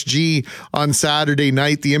MSG on Saturday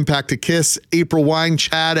night, the impact of Kiss, April Wine,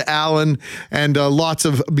 Chad Allen, and lots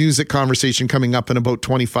of music conversation coming up in about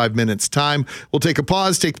 25 minutes time. We'll take a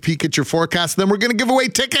pause, take a peek at your forecast, and then we're going to give away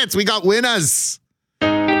tickets. We got winners.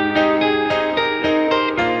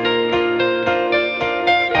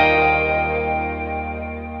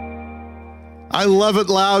 I love it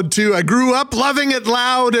loud, too. I grew up loving it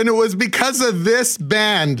loud, and it was because of this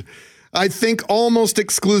band, I think almost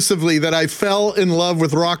exclusively, that I fell in love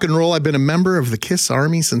with rock and roll. I've been a member of the Kiss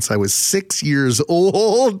Army since I was 6 years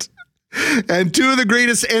old. And two of the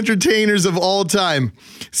greatest entertainers of all time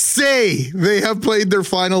say they have played their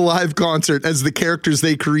final live concert as the characters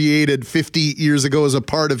they created 50 years ago as a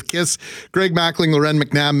part of Kiss. Greg Mackling, Loren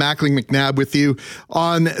McNabb, Mackling McNabb with you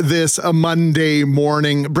on this Monday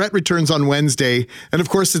morning. Brett returns on Wednesday. And of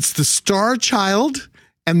course, it's the Star Child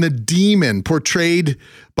and the Demon portrayed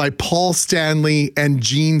by Paul Stanley and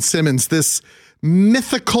Gene Simmons. This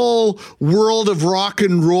mythical world of rock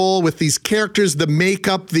and roll with these characters that make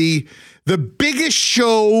up the biggest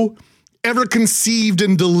show ever conceived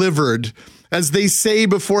and delivered. As they say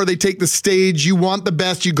before they take the stage, you want the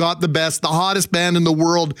best, you got the best, the hottest band in the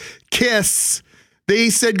world, Kiss. They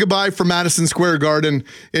said goodbye from Madison Square Garden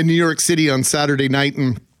in New York City on Saturday night,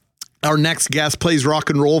 and our next guest plays rock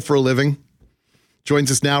and roll for a living. Joins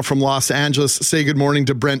us now from Los Angeles. Say good morning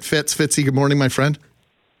to Brent Fitz. Fitzy, good morning, my friend.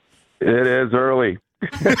 It is early.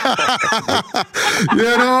 We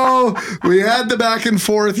had the back and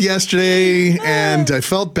forth yesterday, and I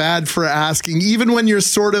felt bad for asking. Even when you're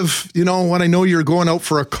sort of, when I know you're going out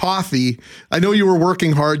for a coffee, I know you were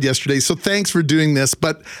working hard yesterday, so thanks for doing this.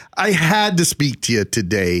 But I had to speak to you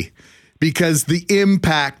today because the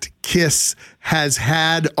impact Kiss has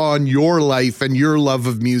had on your life and your love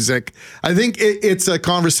of music, I think it's a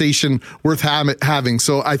conversation worth having.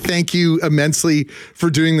 So I thank you immensely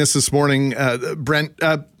for doing this morning, Brent.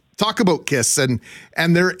 Talk about Kiss and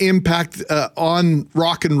their impact on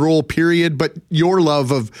rock and roll, period, but your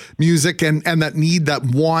love of music and that need, that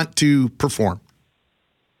want to perform.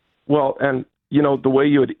 Well, and, the way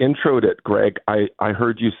you had introed it, Greg, I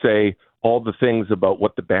heard you say all the things about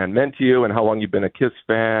what the band meant to you and how long you've been a Kiss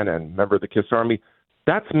fan and member of the Kiss Army.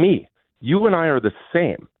 That's me. You and I are the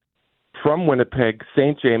same. From Winnipeg,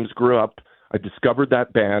 St. James, grew up. I discovered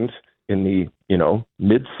that band in the,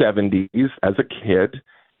 mid-70s as a kid.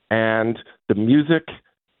 And the music,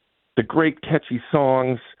 the great catchy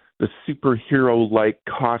songs, the superhero-like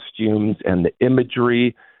costumes and the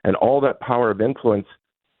imagery and all that power of influence.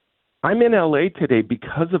 I'm in LA today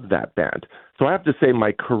because of that band. So I have to say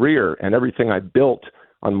my career and everything I built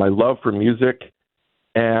on my love for music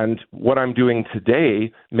and what I'm doing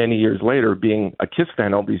today, many years later, being a Kiss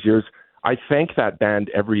fan all these years, I thank that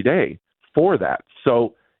band every day for that.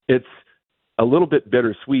 So it's a little bit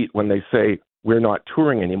bittersweet when they say we're not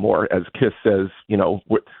touring anymore, as Kiss says,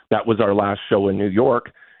 that was our last show in New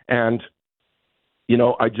York. And,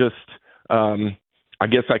 I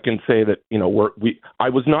guess I can say that, I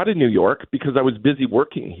was not in New York because I was busy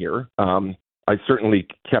working here. I certainly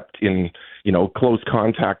kept in, close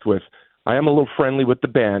contact with, I am a little friendly with the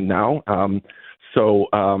band now. I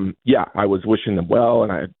was wishing them well,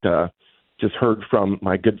 and I had just heard from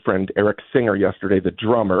my good friend Eric Singer yesterday, the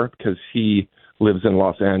drummer, because he lives in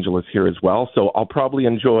Los Angeles here as well. So I'll probably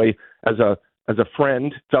enjoy, as a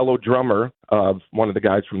friend, fellow drummer of one of the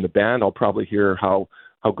guys from the band, I'll probably hear how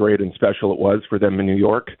great and special it was for them in New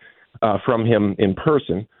York from him in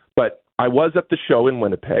person. But I was at the show in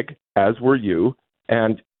Winnipeg, as were you.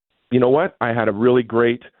 And you know what? I had a really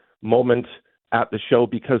great moment at the show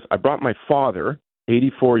because I brought my father,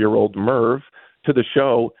 84-year-old Merv, to the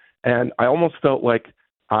show. And I almost felt like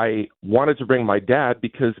I wanted to bring my dad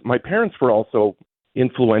because my parents were also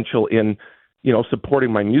influential in,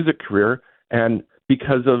 supporting my music career. And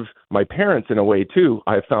because of my parents, in a way, too,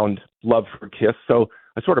 I found love for Kiss. So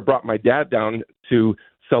I sort of brought my dad down to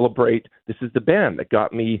celebrate. This is the band that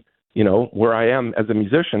got me, where I am as a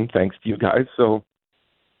musician, thanks to you guys. So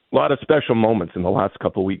a lot of special moments in the last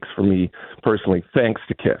couple of weeks for me personally, thanks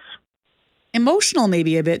to Kiss. Emotional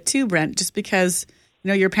maybe a bit too, Brent, just because,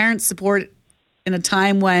 your parents' support in a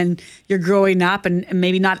time when you're growing up and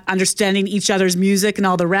maybe not understanding each other's music and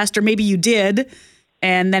all the rest, or maybe you did,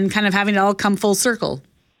 and then kind of having it all come full circle.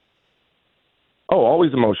 Oh,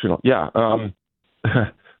 always emotional. Yeah.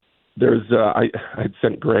 I'd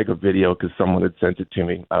sent Greg a video because someone had sent it to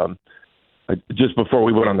me. Just before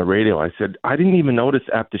we went on the radio, I said, I didn't even notice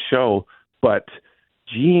at the show, but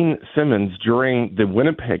Gene Simmons during the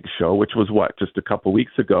Winnipeg show, which was just a couple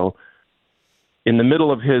weeks ago, in the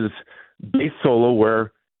middle of his bass solo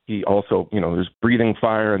where he also, there's breathing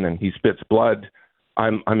fire and then he spits blood.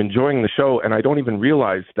 I'm enjoying the show and I don't even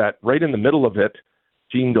realize that right in the middle of it,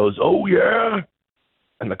 Gene goes, "Oh yeah,"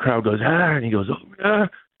 and the crowd goes, "Ah," and he goes, "Oh yeah,"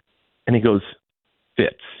 and he goes,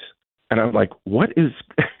 "Fits," and I'm like, "What is?"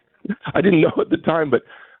 I didn't know at the time, but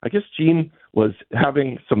I guess Gene was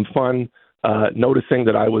having some fun noticing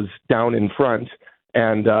that I was down in front,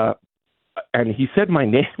 and he said my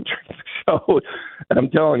name during the show, and I'm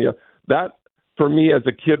telling you, that for me as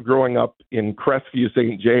a kid growing up in Crestview,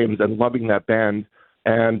 St. James, and loving that band,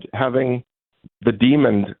 and having the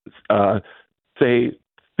Demon say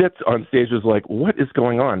Fitz on stage was like, what is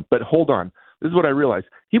going on? But hold on. This is what I realized.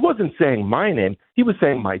 He wasn't saying my name. He was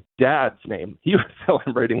saying my dad's name. He was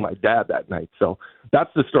celebrating my dad that night. So that's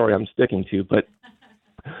the story I'm sticking to. But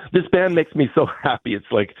this band makes me so happy.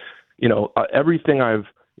 It's like, everything I've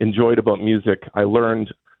enjoyed about music, I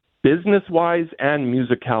learned business-wise and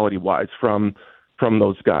musicality-wise from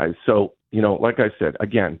those guys. So, like I said,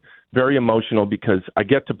 again, very emotional because I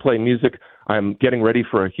get to play music. I'm getting ready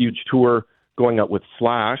for a huge tour going out with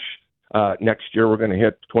Slash. Next year, we're going to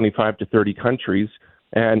hit 25 to 30 countries.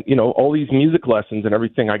 And, all these music lessons and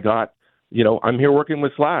everything I got, I'm here working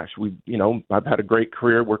with Slash. I've had a great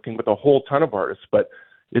career working with a whole ton of artists, but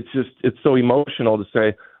it's so emotional to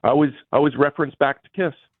say, I always reference back to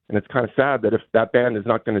Kiss. And it's kind of sad that if that band is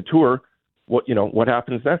not going to tour, what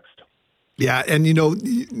happens next? Yeah. And,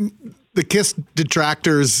 the Kiss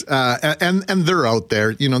detractors, and they're out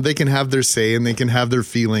there, they can have their say and they can have their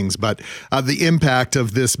feelings, but the impact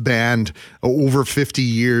of this band over 50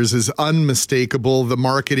 years is unmistakable. The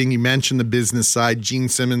marketing, you mentioned the business side. Gene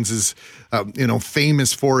Simmons is,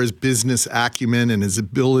 famous for his business acumen and his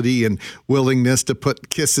ability and willingness to put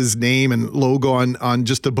Kiss's name and logo on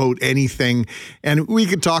just about anything. And we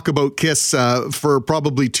could talk about Kiss for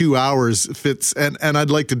probably 2 hours, Fitz, and I'd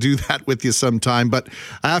like to do that with you sometime, but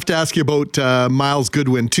I have to ask you about Miles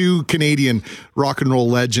Goodwin, two Canadian rock and roll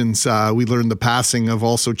legends. We learned the passing of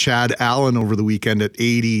also Chad Allen over the weekend at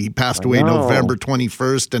 80. He passed away November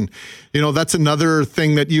 21st. And, that's another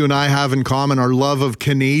thing that you and I have in common, our love of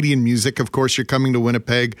Canadian music. Of course, you're coming to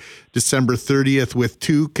Winnipeg December 30th with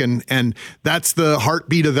Took. And that's the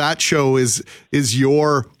heartbeat of that show is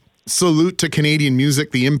your salute to Canadian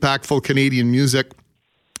music, the impactful Canadian music.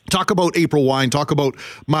 Talk about April Wine, talk about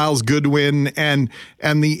Miles Goodwin and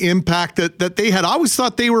the impact that they had. I always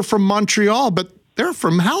thought they were from Montreal, but they're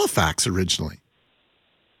from Halifax originally.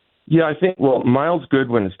 Yeah, I think, Miles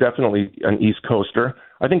Goodwin is definitely an East Coaster.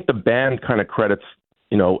 I think the band kind of credits,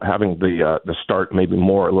 having the start maybe a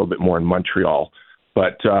little bit more in Montreal.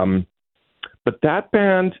 But that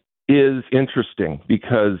band is interesting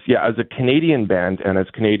because, as a Canadian band and as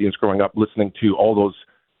Canadians growing up listening to all those,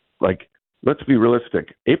 let's be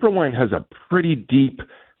realistic. April Wine has a pretty deep,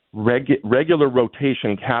 regular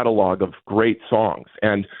rotation catalog of great songs,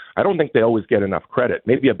 and I don't think they always get enough credit.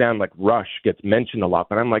 Maybe a band like Rush gets mentioned a lot,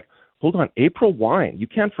 but I'm like, hold on, April Wine. You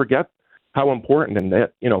can't forget how important and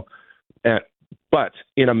that, but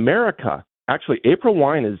in America, actually, April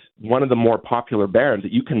Wine is one of the more popular bands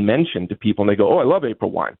that you can mention to people, and they go, "Oh, I love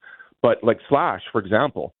April Wine." But like Slash, for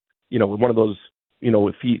example, one of those.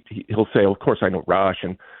 If he'll say, "Of course I know Rush,"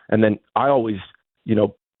 and then I always,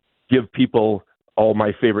 give people all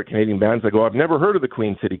my favorite Canadian bands, I go, I've never heard of the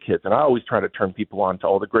Queen City Kids. And I always try to turn people on to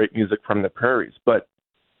all the great music from the prairies. But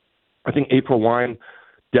I think April Wine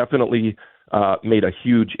definitely made a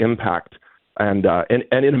huge impact. And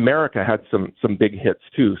in America had some big hits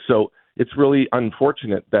too. So it's really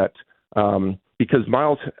unfortunate that because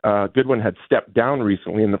Miles Goodwin had stepped down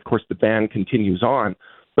recently, and of course the band continues on.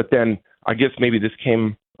 But then I guess maybe this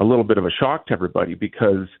came a little bit of a shock to everybody,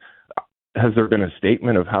 because has there been a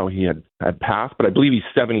statement of how he had passed? But I believe he's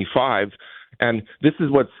 75. And this is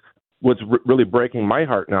what's really breaking my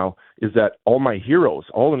heart now, is that all my heroes,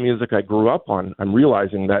 all the music I grew up on, I'm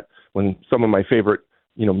realizing that when some of my favorite,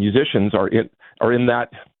 musicians are in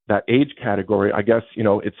that age category, I guess,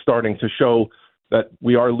 it's starting to show that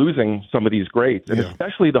we are losing some of these greats, and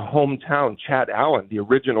especially the hometown Chad Allen, the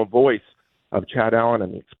original voice of Chad Allen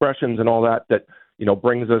and the expressions and all that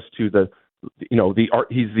brings us to the art.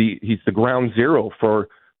 He's the ground zero for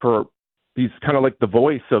he's kind of like the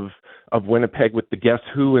voice of Winnipeg with the Guess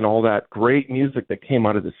Who and all that great music that came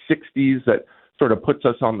out of the 60s that sort of puts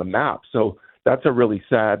us on the map. So that's a really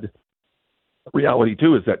sad reality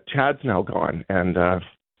too, is that Chad's now gone. And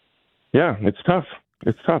it's tough.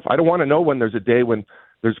 It's tough. I don't want to know when there's a day when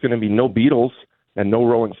there's going to be no Beatles and no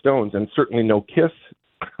Rolling Stones and certainly no Kiss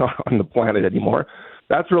on the planet anymore.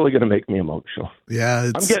 That's really going to make me emotional.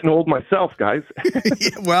 Yeah, I'm getting old myself, guys.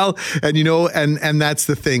 Well, and and that's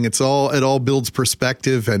the thing. It all builds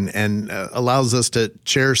perspective and allows us to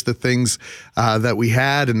cherish the things that we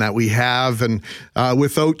had and that we have. And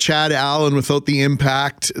without Chad Allen, without the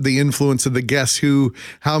impact, the influence of the Guess Who,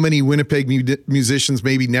 how many Winnipeg musicians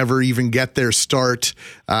maybe never even get their start?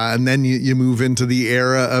 And then you move into the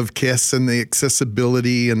era of Kiss and the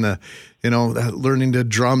accessibility and the learning to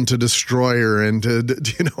drum to Destroyer and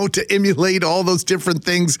to emulate all those different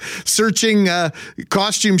things, searching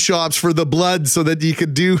costume shops for the blood so that you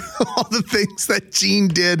could do all the things that Gene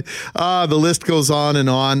did. The list goes on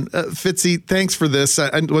and on. Fitzy, thanks for this.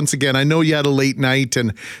 And once again, I know you had a late night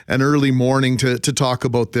and an early morning to talk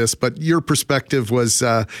about this, but your perspective was,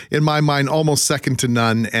 in my mind, almost second to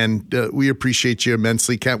none. And we appreciate you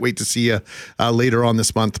immensely. Can't wait to see you later on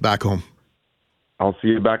this month back home. I'll see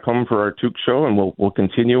you back home for our Toque show, and we'll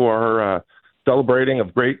continue our celebrating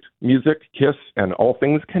of great music, Kiss, and all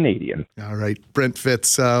things Canadian. All right. Brent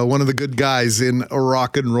Fitz, one of the good guys in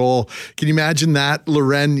rock and roll. Can you imagine that,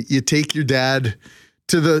 Loren? You take your dad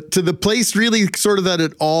to the place really sort of that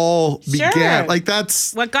it all began. Like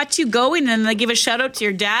that's what got you going, and they give a shout out to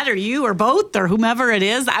your dad or you or both or whomever it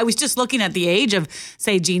is. I was just looking at the age of,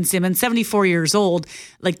 say, Gene Simmons, 74 years old.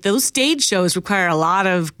 Like those stage shows require a lot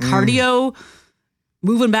of cardio,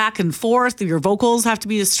 moving back and forth. Your vocals have to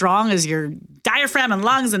be as strong as your diaphragm and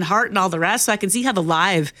lungs and heart and all the rest. So I can see how the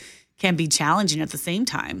live can be challenging at the same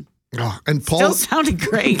time. Oh, and Paul still sounded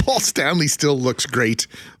great. Paul Stanley still looks great.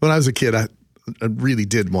 When I was a kid, I really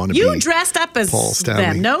did want to be. You dressed up as Paul Stanley.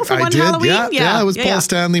 Them, no? For I one did. Halloween? Yeah, I was Paul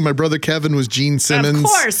Stanley. My brother Kevin was Gene Simmons. Of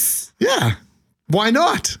course. Yeah. Why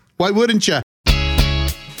not? Why wouldn't you?